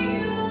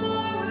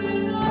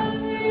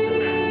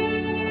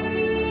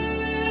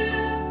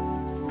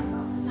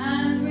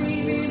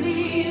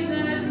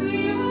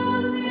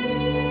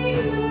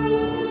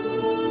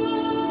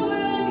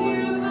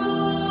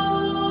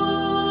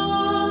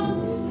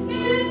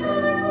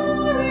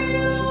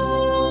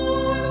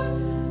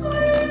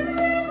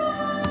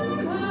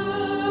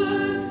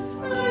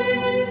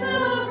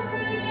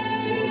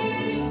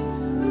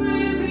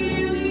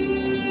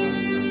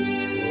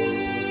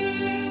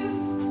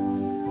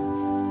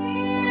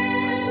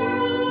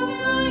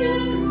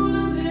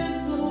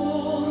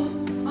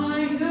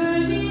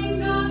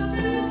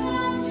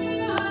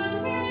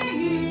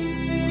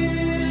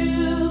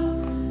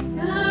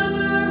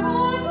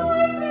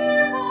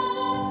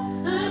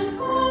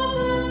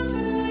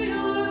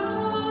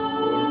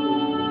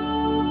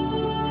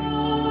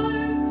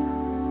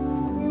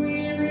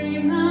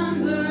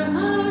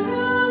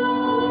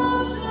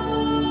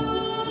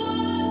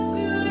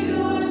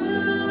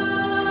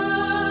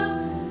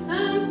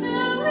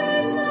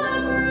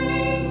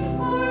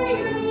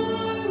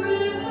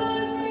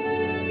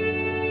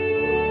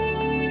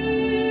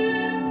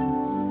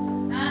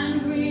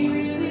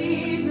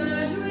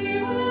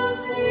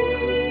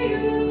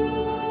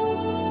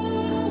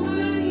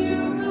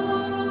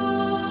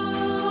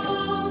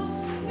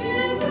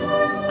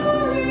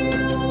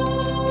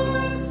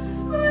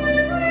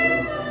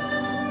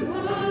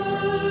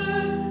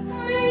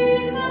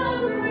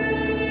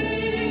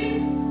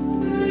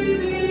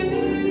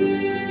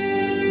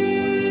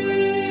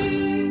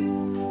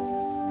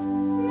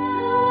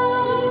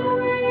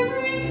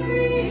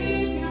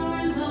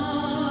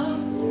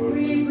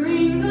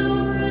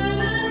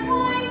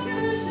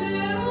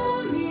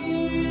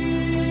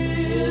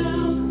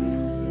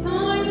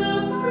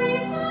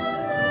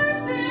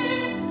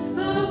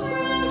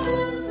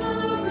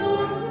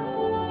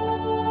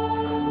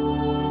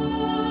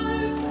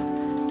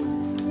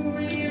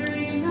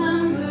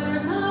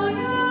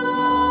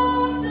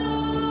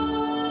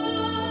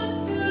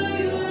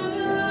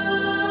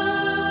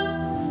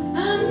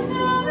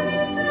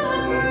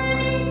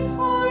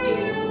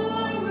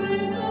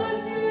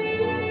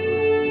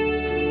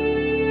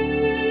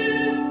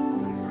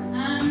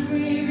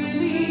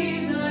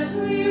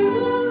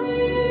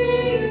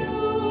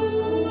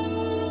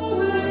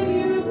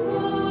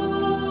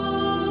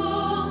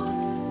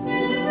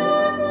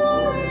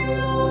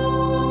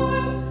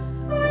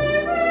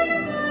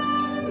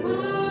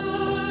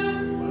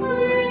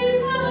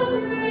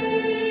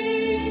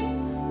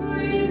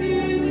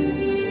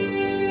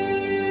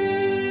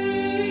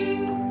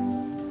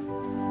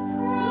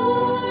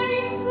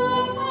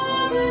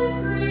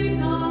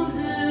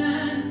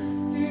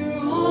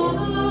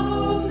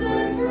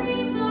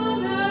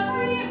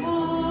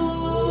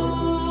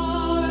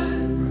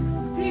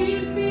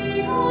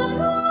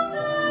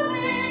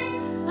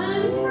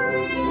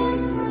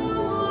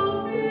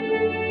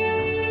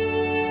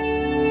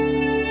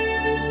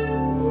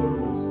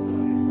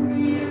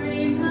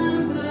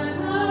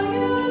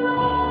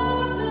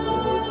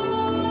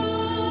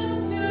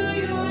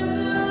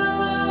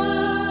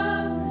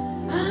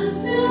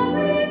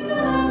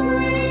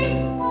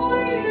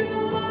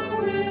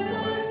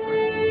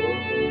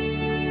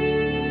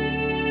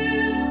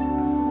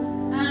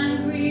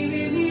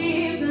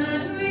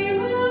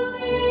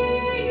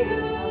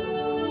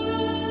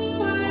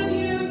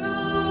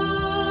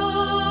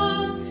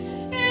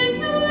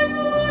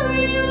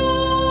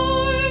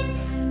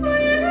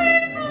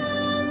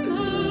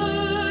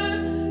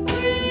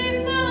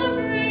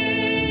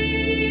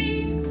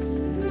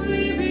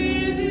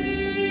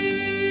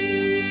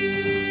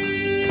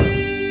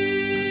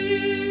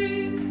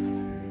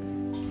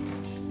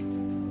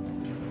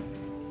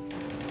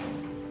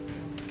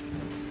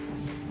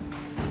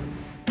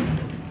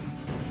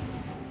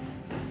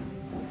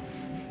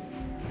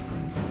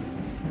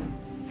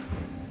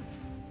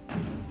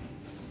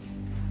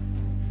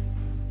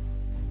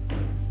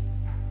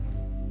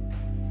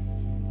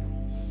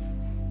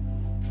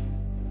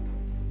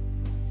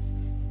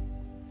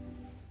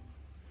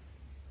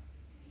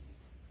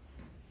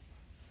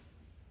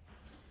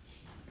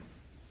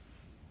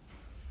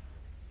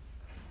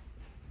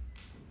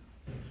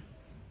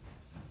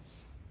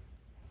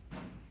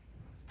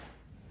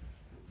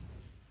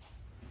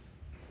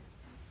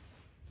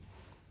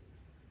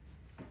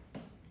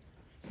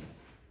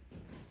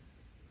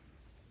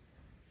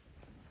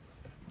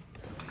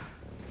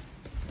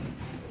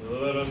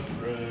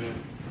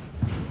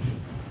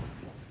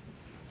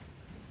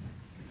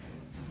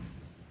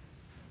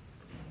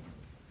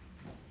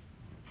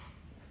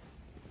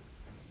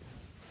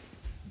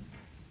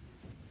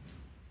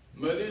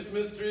May these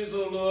mysteries,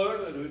 O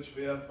Lord, in which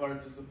we have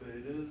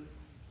participated,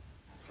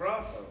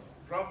 profit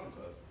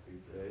us, we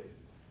pray.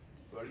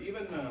 For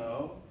even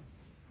now,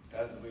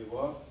 as we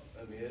walk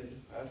amid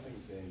passing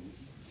things,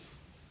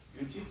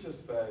 you teach us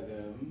by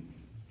them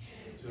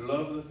to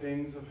love the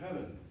things of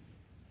heaven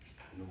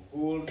and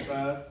hold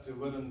fast to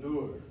what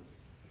endures,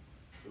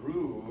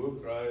 through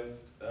Christ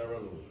our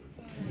Lord.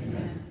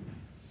 Amen.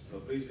 So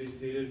please be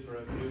seated for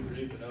a few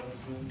brief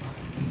announcements.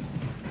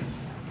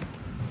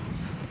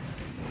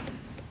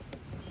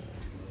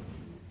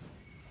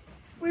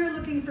 We're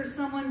looking for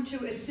someone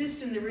to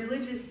assist in the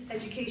religious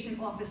education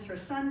office for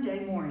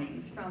Sunday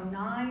mornings from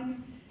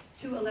 9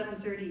 to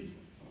 11:30.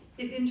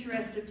 If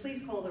interested,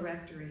 please call the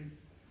rectory.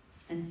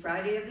 And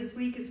Friday of this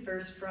week is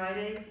First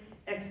Friday.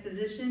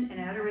 Exposition and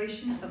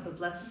adoration of the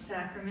Blessed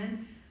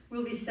Sacrament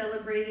will be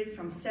celebrated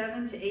from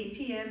 7 to 8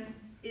 p.m.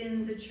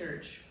 in the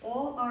church.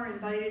 All are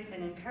invited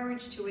and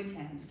encouraged to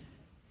attend.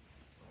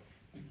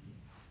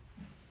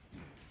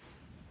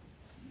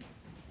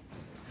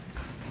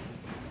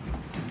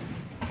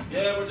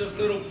 Yeah, we're just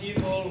little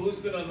people. Who's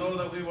going to know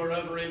that we were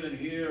ever even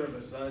here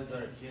besides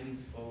our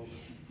kinsfolk?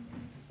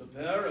 The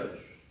parish.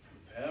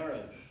 The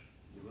parish.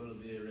 You will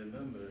be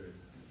remembered.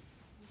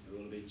 You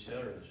will be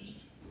cherished.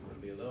 You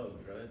will be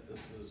loved, right?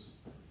 This is,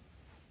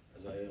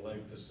 as I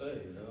like to say,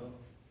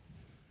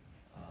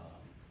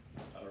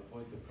 our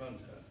point of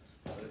contact,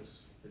 right?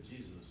 For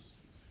Jesus.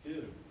 He's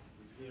here.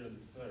 He's here in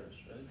this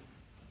parish, right?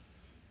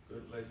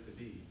 Good place to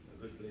be.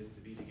 A good place to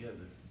be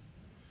together.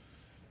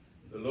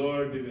 The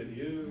Lord be with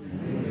you.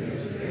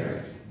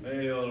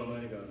 May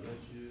Almighty God bless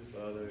you,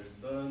 Father,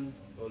 Son,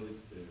 Holy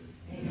Spirit.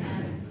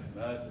 Amen.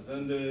 Mass is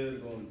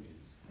ended. Go in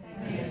peace.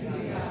 Thanks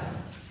be to God.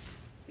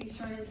 Please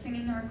join in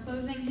singing our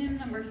closing hymn,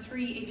 number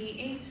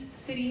 388,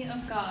 City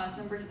of God,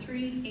 number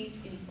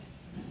 388.